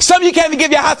 Some of you can't even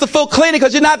give your house a full cleaning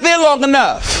because you're not there long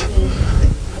enough.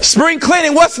 Spring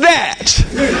cleaning, what's that?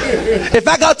 If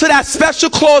I go to that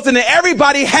special closet, and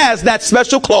everybody has that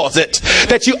special closet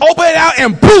that you open it out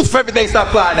and poof, everything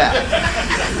starts flying out.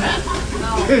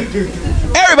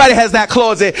 Everybody has that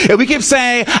closet, and we keep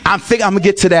saying, I'm gonna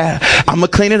get to that. I'm gonna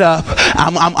clean it up.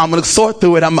 I'm gonna sort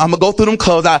through it. I'm gonna go through them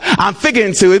clothes. I'm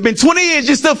figuring to. It's been 20 years.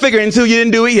 You're still figuring to. You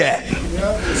didn't do it yet.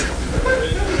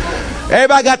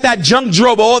 Everybody got that junk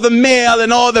drawer, all the mail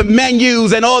and all the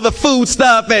menus and all the food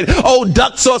stuff and old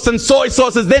duck sauce and soy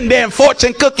sauces, then damn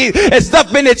fortune cookies and stuff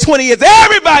been there 20 years.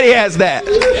 Everybody has that.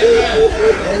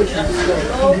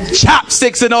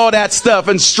 Chopsticks and all that stuff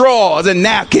and straws and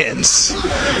napkins.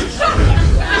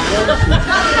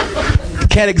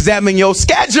 Can't examine your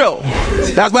schedule.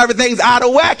 That's why everything's out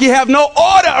of whack. You have no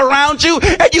order around you,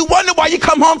 and you wonder why you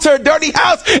come home to a dirty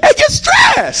house and you're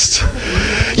stressed.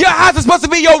 Your house is supposed to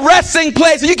be your resting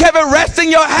place, and you can't even rest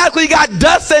in your house because you got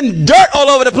dust and dirt all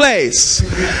over the place.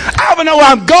 I don't even know where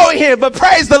I'm going here, but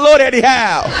praise the Lord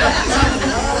anyhow.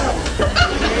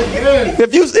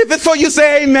 If it's for you,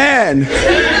 say amen.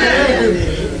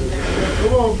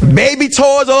 Baby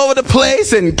toys all over the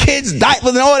place and kids'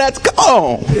 diapers and all that. Come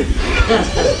on.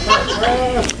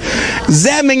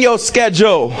 Examine your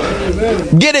schedule.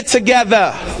 Get it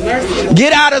together.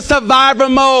 Get out of survivor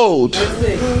mode.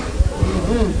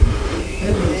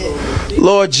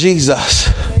 Lord Jesus.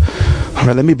 All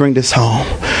right, let me bring this home.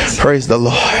 Praise the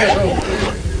Lord.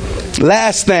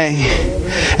 Last thing,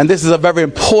 and this is a very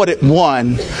important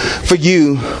one for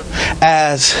you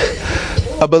as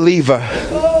a believer.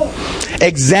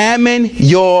 Examine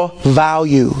your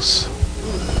values.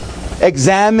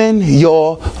 Examine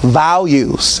your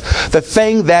values. The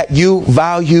thing that you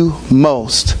value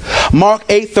most. Mark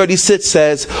 8:36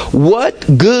 says,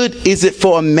 what good is it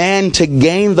for a man to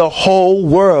gain the whole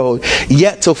world,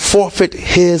 yet to forfeit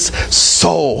his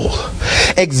soul?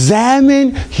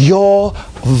 Examine your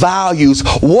values.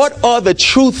 What are the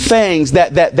true things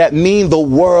that mean the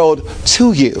world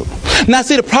to you? Now,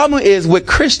 see, the problem is with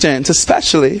Christians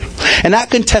especially, and I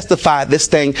can testify this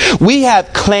thing, we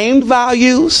have claimed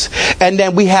values and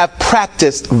then we have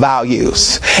practiced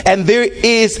values. And there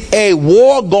is a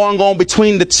war going on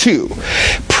between the two.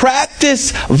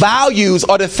 Practice values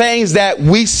are the things that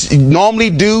we normally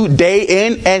do day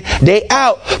in and day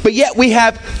out, but yet we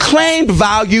have claimed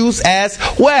values as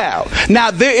well. Now,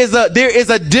 there is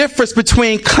a difference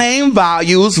between claimed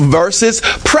values versus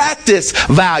practice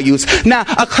values. Now,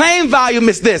 a claimed value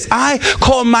is this: I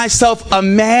call myself a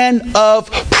man of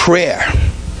prayer.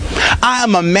 I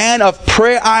am a man of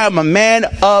prayer. I am a man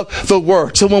of the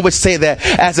word. Someone would say that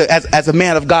as a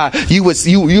man of God. You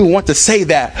want to say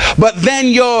that. But then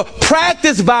your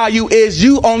practice value is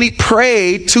you only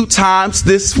prayed 2 times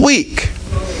this week.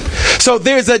 So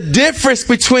there's a difference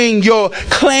between your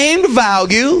claimed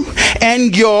value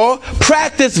and your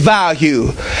practice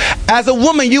value. As a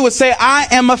woman, you would say, I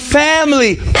am a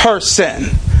family person.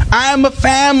 I am a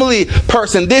family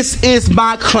person. This is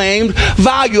my claimed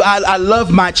value. I love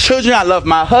my children. I love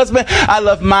my husband. I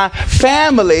love my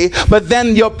family. But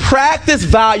then your practice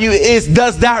value is,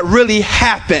 does that really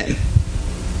happen?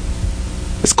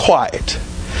 It's quiet.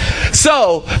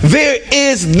 So there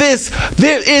is this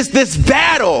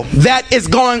battle that is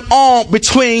going on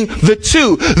between the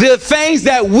two. The things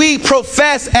that we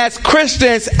profess as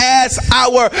Christians as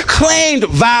our claimed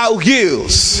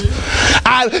values.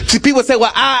 People say,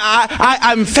 well,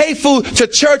 I'm faithful to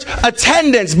church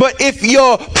attendance, but if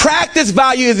your practice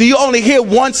value is you only here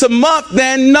once a month,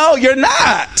 then no, you're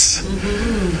not.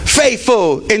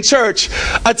 faithful in church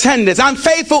attendance. I'm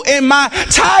faithful in my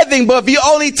tithing. But if you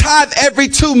only tithe every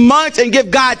 2 months and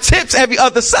give God tips every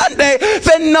other Sunday,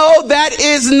 then no, that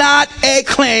is not a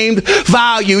claimed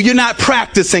value. You're not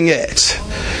practicing it.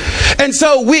 And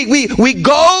so we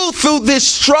go through this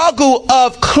struggle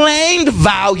of claimed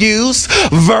values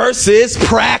versus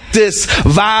practice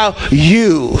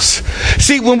values.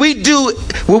 See, when we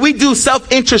do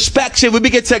self-introspection, we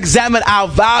begin to examine our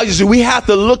values. We have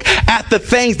to look at the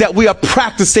things that we are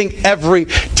practicing every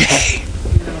day.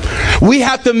 We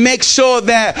have to make sure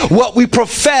that what we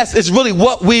profess is really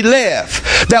what we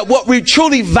live. That what we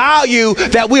truly value,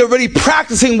 that we are really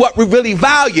practicing what we really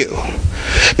value.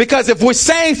 Because if we're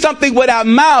saying something with our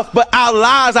mouth, but our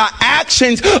lives, our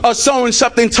actions are showing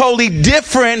something totally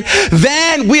different,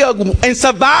 then we are in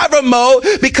survivor mode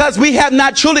because we have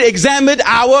not truly examined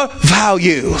our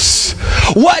values.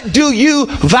 What do you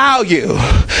value?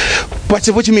 What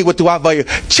do you mean, what do I value?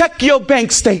 Check your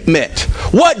bank statement.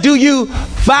 What do you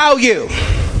value?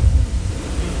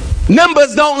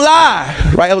 Numbers don't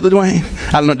lie. Right, Elder Dwayne?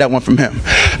 I learned that one from him.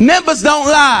 Numbers don't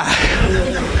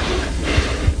lie.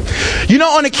 You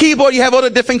know, on the keyboard, you have all the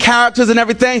different characters and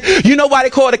everything. You know why they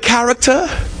call it a character?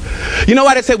 You know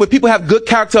why they say when people have good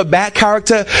character or bad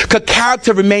character? Because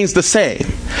character remains the same.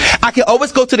 I can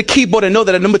always go to the keyboard and know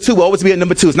that a number 2 will always be a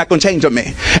number 2. It's not going to change on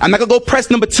me. I'm not going to go press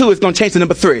number 2. It's going to change to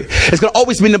number 3. It's going to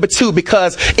always be number 2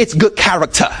 because it's good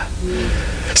character.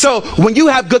 So when you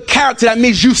have good character, that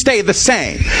means you stay the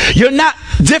same. You're not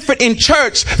different in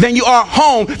church than you are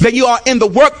home, than you are in the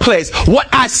workplace. What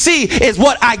I see is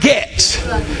what I get.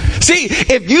 See,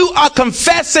 if you are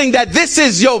confessing that this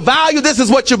is your value, this is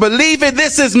what you believe in,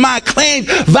 this is my claimed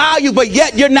value, but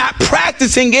yet you're not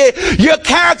practicing it, your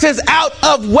character is out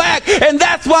of whack, and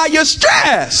that's why you're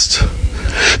stressed.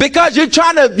 Because you're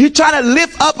trying to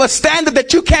lift up a standard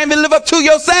that you can't even live up to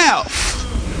yourself.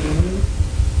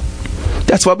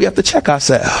 That's why we have to check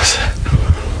ourselves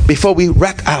before we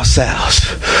wreck ourselves.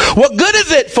 What good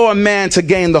is it for a man to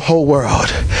gain the whole world,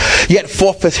 yet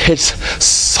forfeit his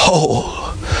soul?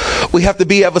 We have to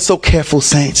be ever so careful,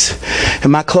 saints.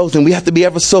 In my closing, we have to be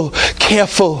ever so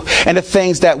careful in the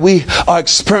things that we are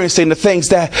experiencing, the things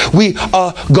that we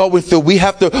are going through. We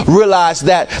have to realize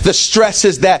that the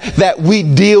stresses that we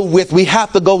deal with, we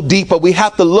have to go deeper. We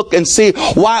have to look and see,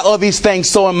 why are these things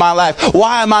so in my life?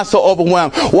 Why am I so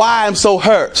overwhelmed? Why I'm so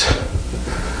hurt?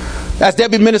 As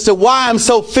Debbie ministered, why I'm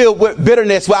so filled with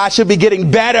bitterness, where I should be getting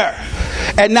better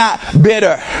and not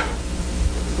bitter.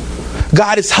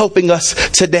 God is helping us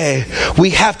today.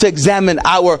 We have to examine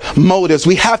our motives.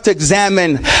 We have to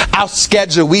examine our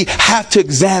schedule. We have to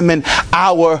examine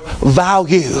our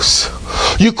values.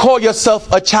 You call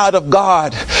yourself a child of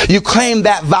God. You claim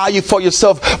that value for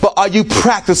yourself, but are you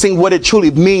practicing what it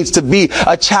truly means to be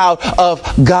a child of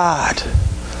God?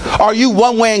 Are you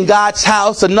one way in God's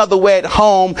house, another way at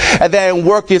home, and then in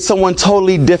work you're someone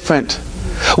totally different?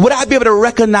 Would I be able to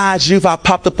recognize you if I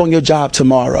popped up on your job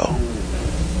tomorrow?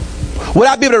 Would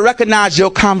I be able to recognize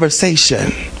your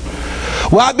conversation?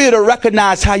 Would I be able to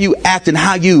recognize how you act and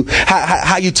how you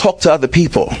talk to other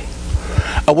people?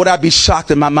 Or would I be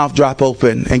shocked and my mouth drop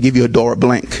open and give you a door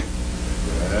blink?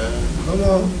 Come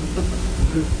on.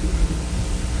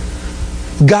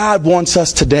 God wants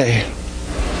us today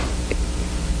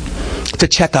to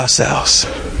check ourselves.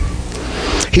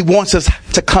 He wants us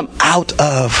to come out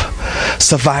of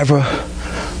survivor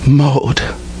mode.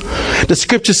 The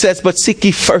scripture says, but seek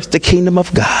ye first the kingdom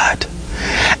of God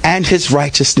and his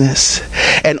righteousness,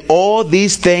 and all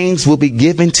these things will be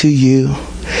given to you.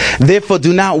 Therefore,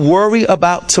 do not worry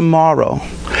about tomorrow,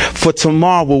 for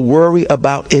tomorrow will worry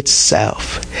about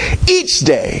itself. Each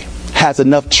day has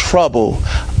enough trouble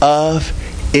of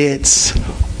its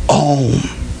own.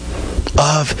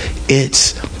 Of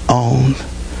its own.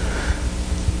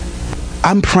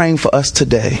 I'm praying for us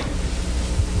today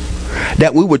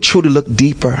that we would truly look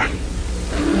deeper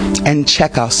and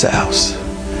check ourselves.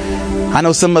 I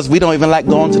know some of us, we don't even like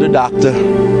going to the doctor.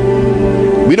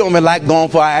 We don't even like going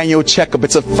for our annual checkup.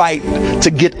 It's a fight to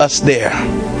get us there.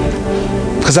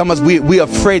 Because some of us, we are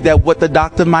afraid that what the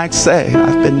doctor might say.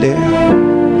 I've been there.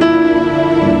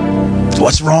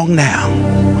 What's wrong now?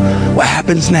 What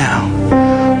happens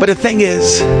now? But the thing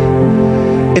is,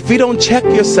 if you don't check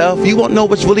yourself, you won't know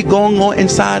what's really going on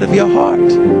inside of your heart,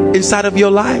 inside of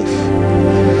your life.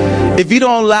 If you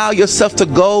don't allow yourself to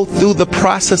go through the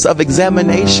process of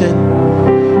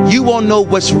examination, you won't know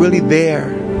what's really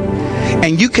there.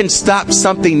 And you can stop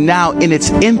something now in its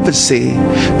infancy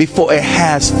before it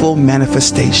has full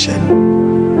manifestation.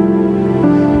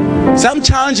 So I'm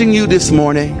challenging you this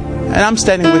morning, and I'm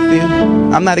standing with you,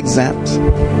 I'm not exempt,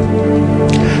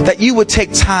 that you would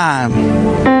take time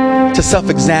to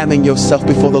self-examine yourself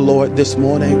before the Lord this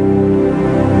morning.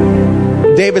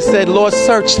 David said, Lord,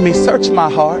 search me, search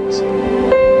my heart.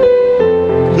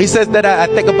 He says that I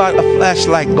think about a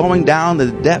flashlight going down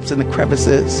the depths and the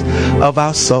crevices of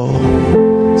our soul.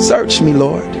 Search me,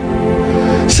 Lord.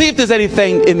 See if there's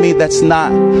anything in me that's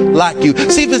not like you.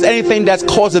 See if there's anything that's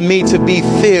causing me to be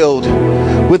filled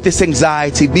with this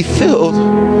anxiety, be filled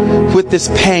with this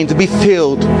pain, to be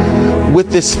filled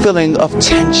with this feeling of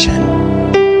tension.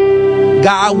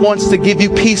 God wants to give you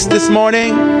peace this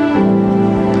morning.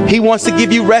 He wants to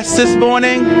give you rest this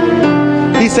morning.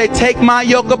 He said, take my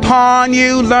yoke upon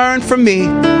you, learn from me.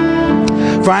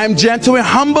 For I am gentle and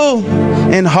humble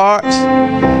in heart,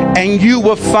 and you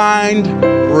will find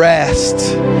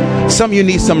rest. Some of you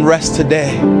need some rest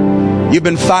today. You've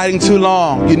been fighting too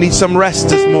long. You need some rest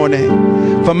this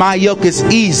morning. For my yoke is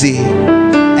easy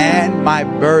and my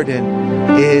burden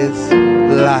is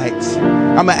light.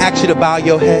 I'm going to ask you to bow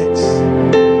your heads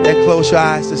and close your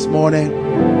eyes this morning.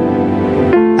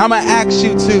 I'm going to ask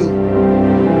you to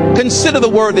consider the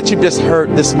word that you've just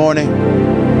heard this morning.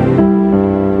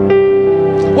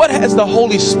 What has the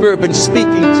Holy Spirit been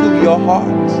speaking to your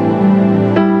heart?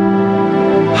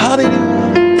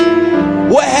 Hallelujah.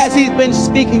 What has He been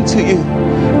speaking to you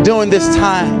during this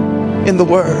time in the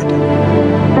Word?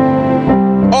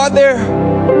 Are there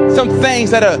some things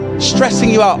that are stressing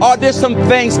you out? Are there some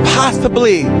things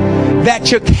possibly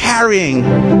that you're carrying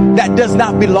that does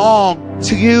not belong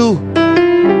to you?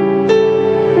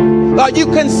 Are you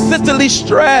consistently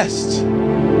stressed,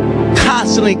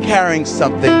 constantly carrying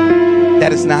something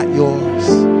that is not yours?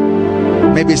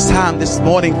 Maybe it's time this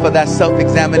morning for that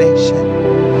self-examination.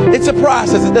 It's a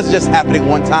process. It doesn't just happen at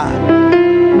one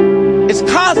time. It's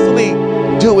constantly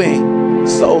doing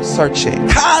soul searching,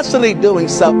 constantly doing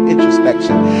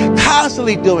self-introspection,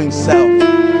 constantly doing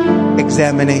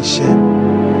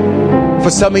self-examination.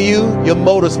 For some of you, your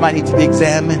motives might need to be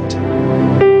examined.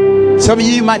 Some of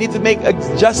you might need to make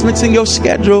adjustments in your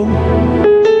schedule,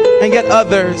 and yet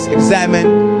others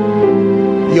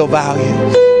examine your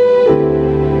values.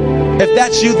 If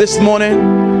that's you this morning,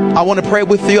 I want to pray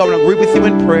with you. I want to agree with you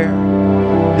in prayer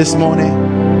this morning.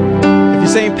 If you're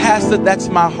saying, Pastor, that's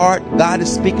my heart, God is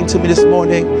speaking to me this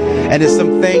morning, and there's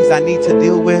some things I need to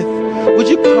deal with, would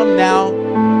you come now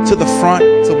to the front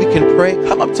so we can pray?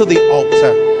 Come up to the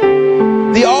altar.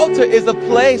 The altar is a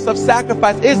place of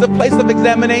sacrifice. It is a place of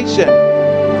examination.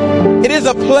 It is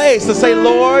a place to say,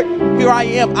 Lord, here I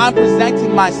am. I'm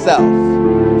presenting myself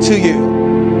to you.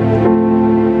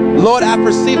 Lord, I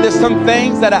perceive there's some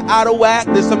things that are out of whack.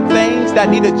 There's some things that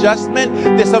need adjustment.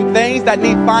 There's some things that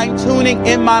need fine-tuning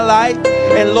in my life.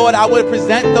 And Lord, I would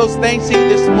present those things to you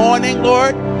this morning,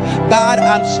 Lord. God,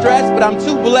 I'm stressed, but I'm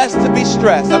too blessed to be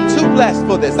stressed. I'm too blessed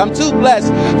for this. I'm too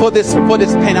blessed for this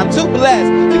pain. I'm too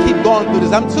blessed to keep going through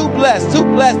this. I'm too blessed to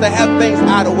have things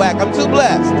out of whack. I'm too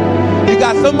blessed. You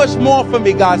got so much more for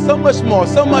me, God. So much more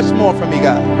for me,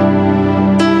 God.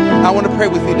 I want to pray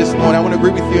with you this morning. I want to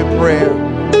agree with you in prayer.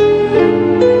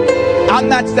 I'm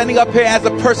not standing up here as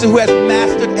a person who has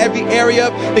mastered every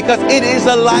area, because it is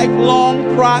a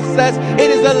lifelong process. It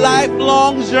is a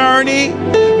lifelong journey.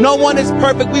 No one is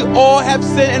perfect. We all have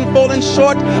sinned and fallen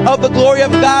short of the glory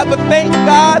of God. But thank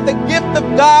God, the gift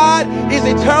of God is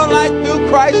eternal life through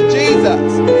Christ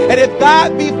Jesus. And if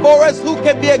God be for us, who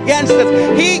can be against us?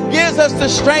 He gives us the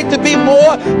strength to be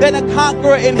more than a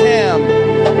conqueror in Him.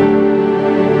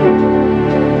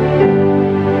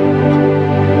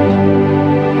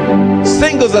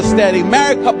 Singles are standing,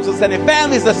 married couples are standing,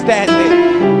 families are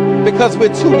standing, because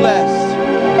we're too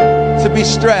blessed to be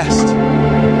stressed,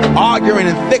 arguing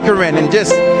and thickering and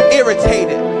just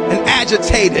irritated and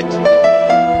agitated.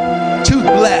 Too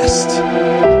blessed.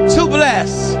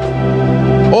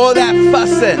 All that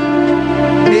fussing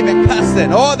and even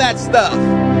cussing, all that stuff.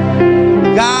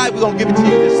 God, we're going to give it to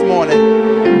you this morning.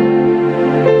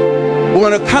 We're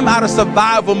going to come out of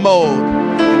survival mode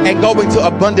and go into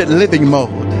abundant living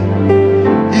mode.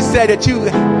 You said that you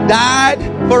died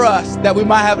for us, that we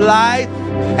might have life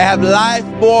and have life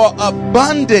more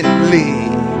abundantly.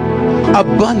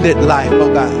 Abundant life,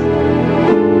 oh God.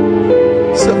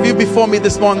 So if you're before me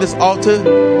this morning, this altar,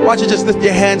 why don't you just lift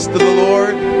your hands to the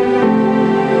Lord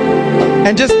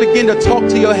and just begin to talk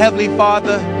to your Heavenly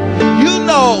Father. You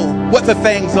know what the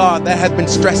things are that have been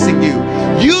stressing you.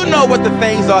 You know what the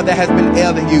things are that has been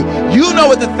ailing you. You know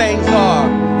what the things are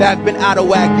that have been out of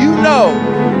whack. You know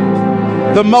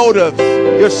the motives,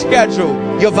 your schedule,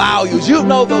 your values. You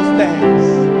know those things.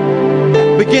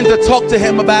 Begin to talk to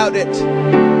Him about it.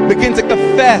 Begin to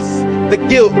confess the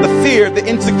guilt, the fear, the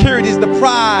insecurities, the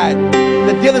pride,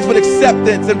 the dealings with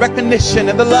acceptance and recognition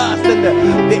and the lust and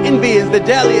the envy and the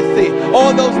jealousy,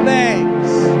 all those things.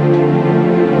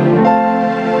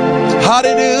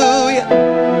 Hallelujah.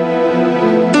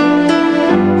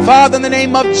 Father, in the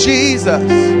name of Jesus,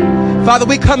 Father,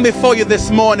 we come before you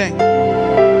this morning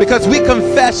because we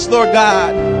confess, Lord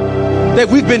God, that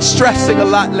we've been stressing a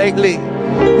lot lately.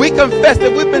 We confess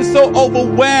that we've been so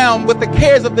overwhelmed with the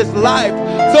cares of this life,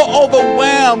 so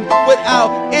overwhelmed with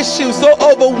our issues, so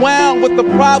overwhelmed with the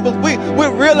problems. We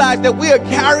realize that we are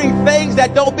carrying things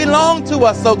that don't belong to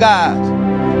us, oh God.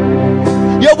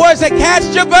 Your word said,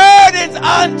 cast your burdens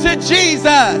unto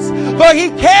Jesus, for he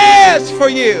cares for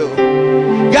you.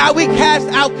 God, we cast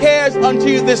our cares unto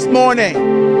you this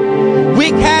morning.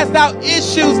 We cast our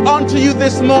issues unto you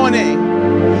this morning.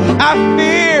 Our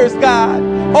fears, God,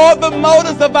 all the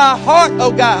motives of our heart,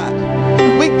 oh God.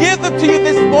 We give them to you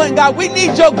this morning, God. We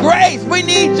need your grace. We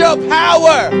need your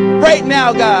power right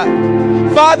now, God.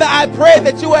 Father, I pray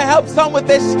that you will help some with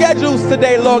their schedules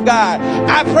today, Lord God.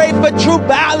 I pray for true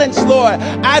balance, Lord.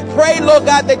 I pray, Lord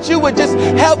God, that you would just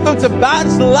help them to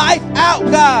balance life out,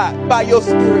 God, by your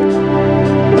Spirit.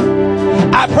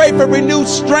 I pray for renewed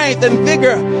strength and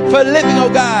vigor for living, oh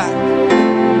God.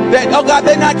 That, oh God,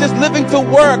 they're not just living to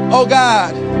work, oh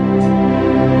God.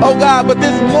 Oh God, but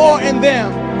there's more in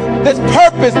them. There's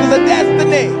purpose, there's a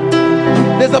destiny.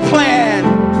 There's a plan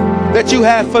that you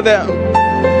have for them.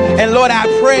 And Lord, I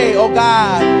pray, oh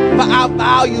God, for our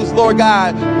values, Lord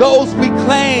God, those we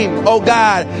claim, oh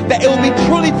God, that it will be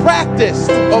truly practiced,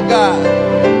 oh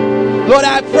God. Lord,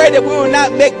 I pray that we will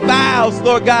not make vows,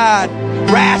 Lord God,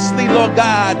 rashly, Lord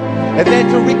God, and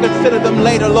then to reconsider them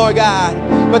later, Lord God.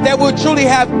 But that we'll truly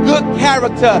have good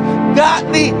character,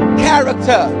 godly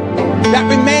character that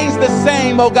remains the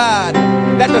same, oh God.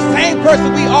 That the same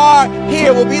person we are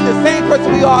here will be the same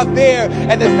person we are there,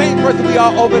 and the same person we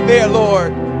are over there,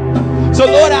 Lord. So,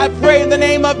 Lord, I pray in the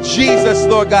name of Jesus,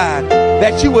 Lord God,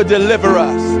 that you would deliver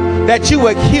us, that you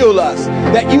would heal us,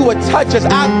 that you would touch us.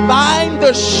 I bind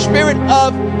the spirit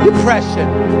of depression.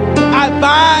 I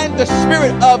bind the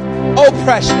spirit of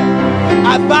oppression.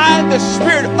 I bind the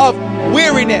spirit of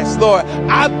weariness, Lord.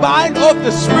 I bind off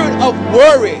the spirit of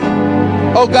worry,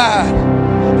 oh God.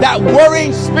 That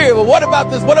worrying spirit. Well, what about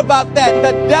this? What about that?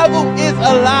 The devil is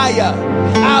a liar.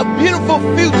 Our beautiful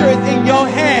future is in your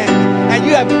hand, and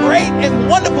you have great and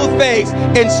wonderful things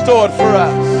in store for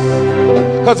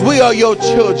us, because we are your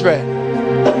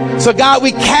children. So God,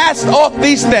 we cast off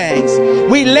these things.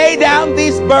 We lay down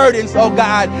these burdens, oh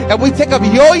God, and we take up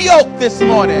your yoke this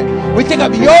morning. We take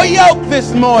up your yoke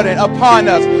this morning upon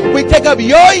us. We take up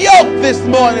your yoke this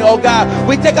morning, oh God.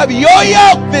 We take up your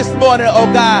yoke this morning,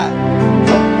 oh God.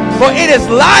 For it is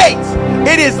light.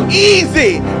 It is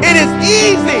easy. It is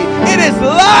easy. It is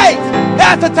light.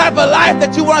 That's the type of life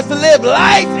that you want us to live.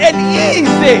 Light and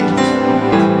easy.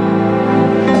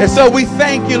 And so we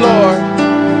thank you, Lord,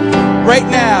 right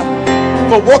now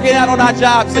for working out on our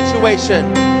job situation.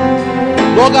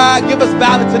 Lord God, give us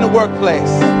balance in the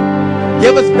workplace.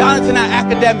 Give us balance in our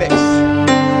academics.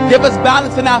 Give us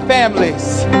balance in our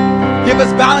families. Give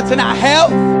us balance in our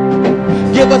health.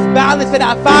 Give us balance in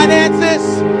our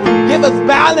finances. Give us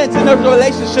balance in those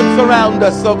relationships around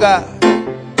us, oh God.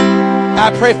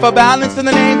 I pray for balance in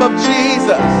the name of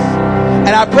Jesus.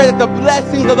 And I pray that the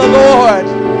blessings of the Lord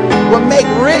will make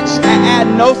rich and add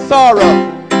no sorrow.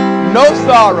 No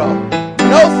sorrow.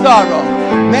 No sorrow.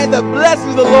 May the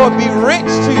blessings of the Lord be rich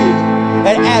to you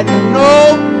and add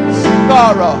no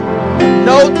sorrow,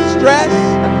 no stress,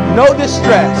 no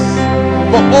distress.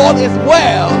 For all is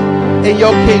well in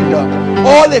your kingdom.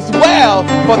 All is well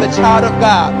for the child of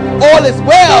God. All is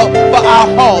well for our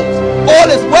homes. All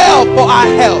is well for our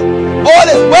health. All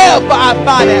is well for our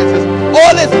finances.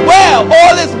 All is well.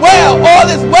 All is well. All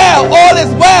is well. All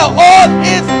is well. All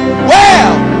is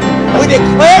well. We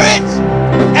declare it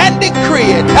and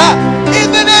decree it in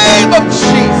the name of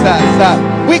Jesus.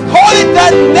 We call it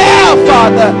done now,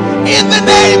 Father, in the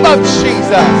name of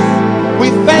Jesus.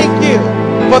 We thank you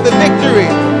for the victory,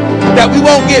 that we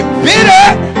won't get bitter,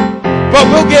 but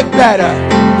we'll get better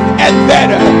and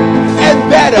better and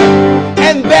better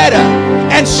and better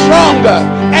and stronger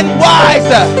and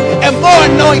wiser and more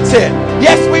anointed.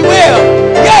 Yes, we will.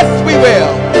 Yes, we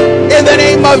will. In the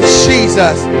name of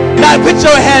Jesus. Now put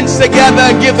your hands together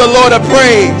and give the Lord a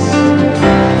praise.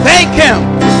 Thank him.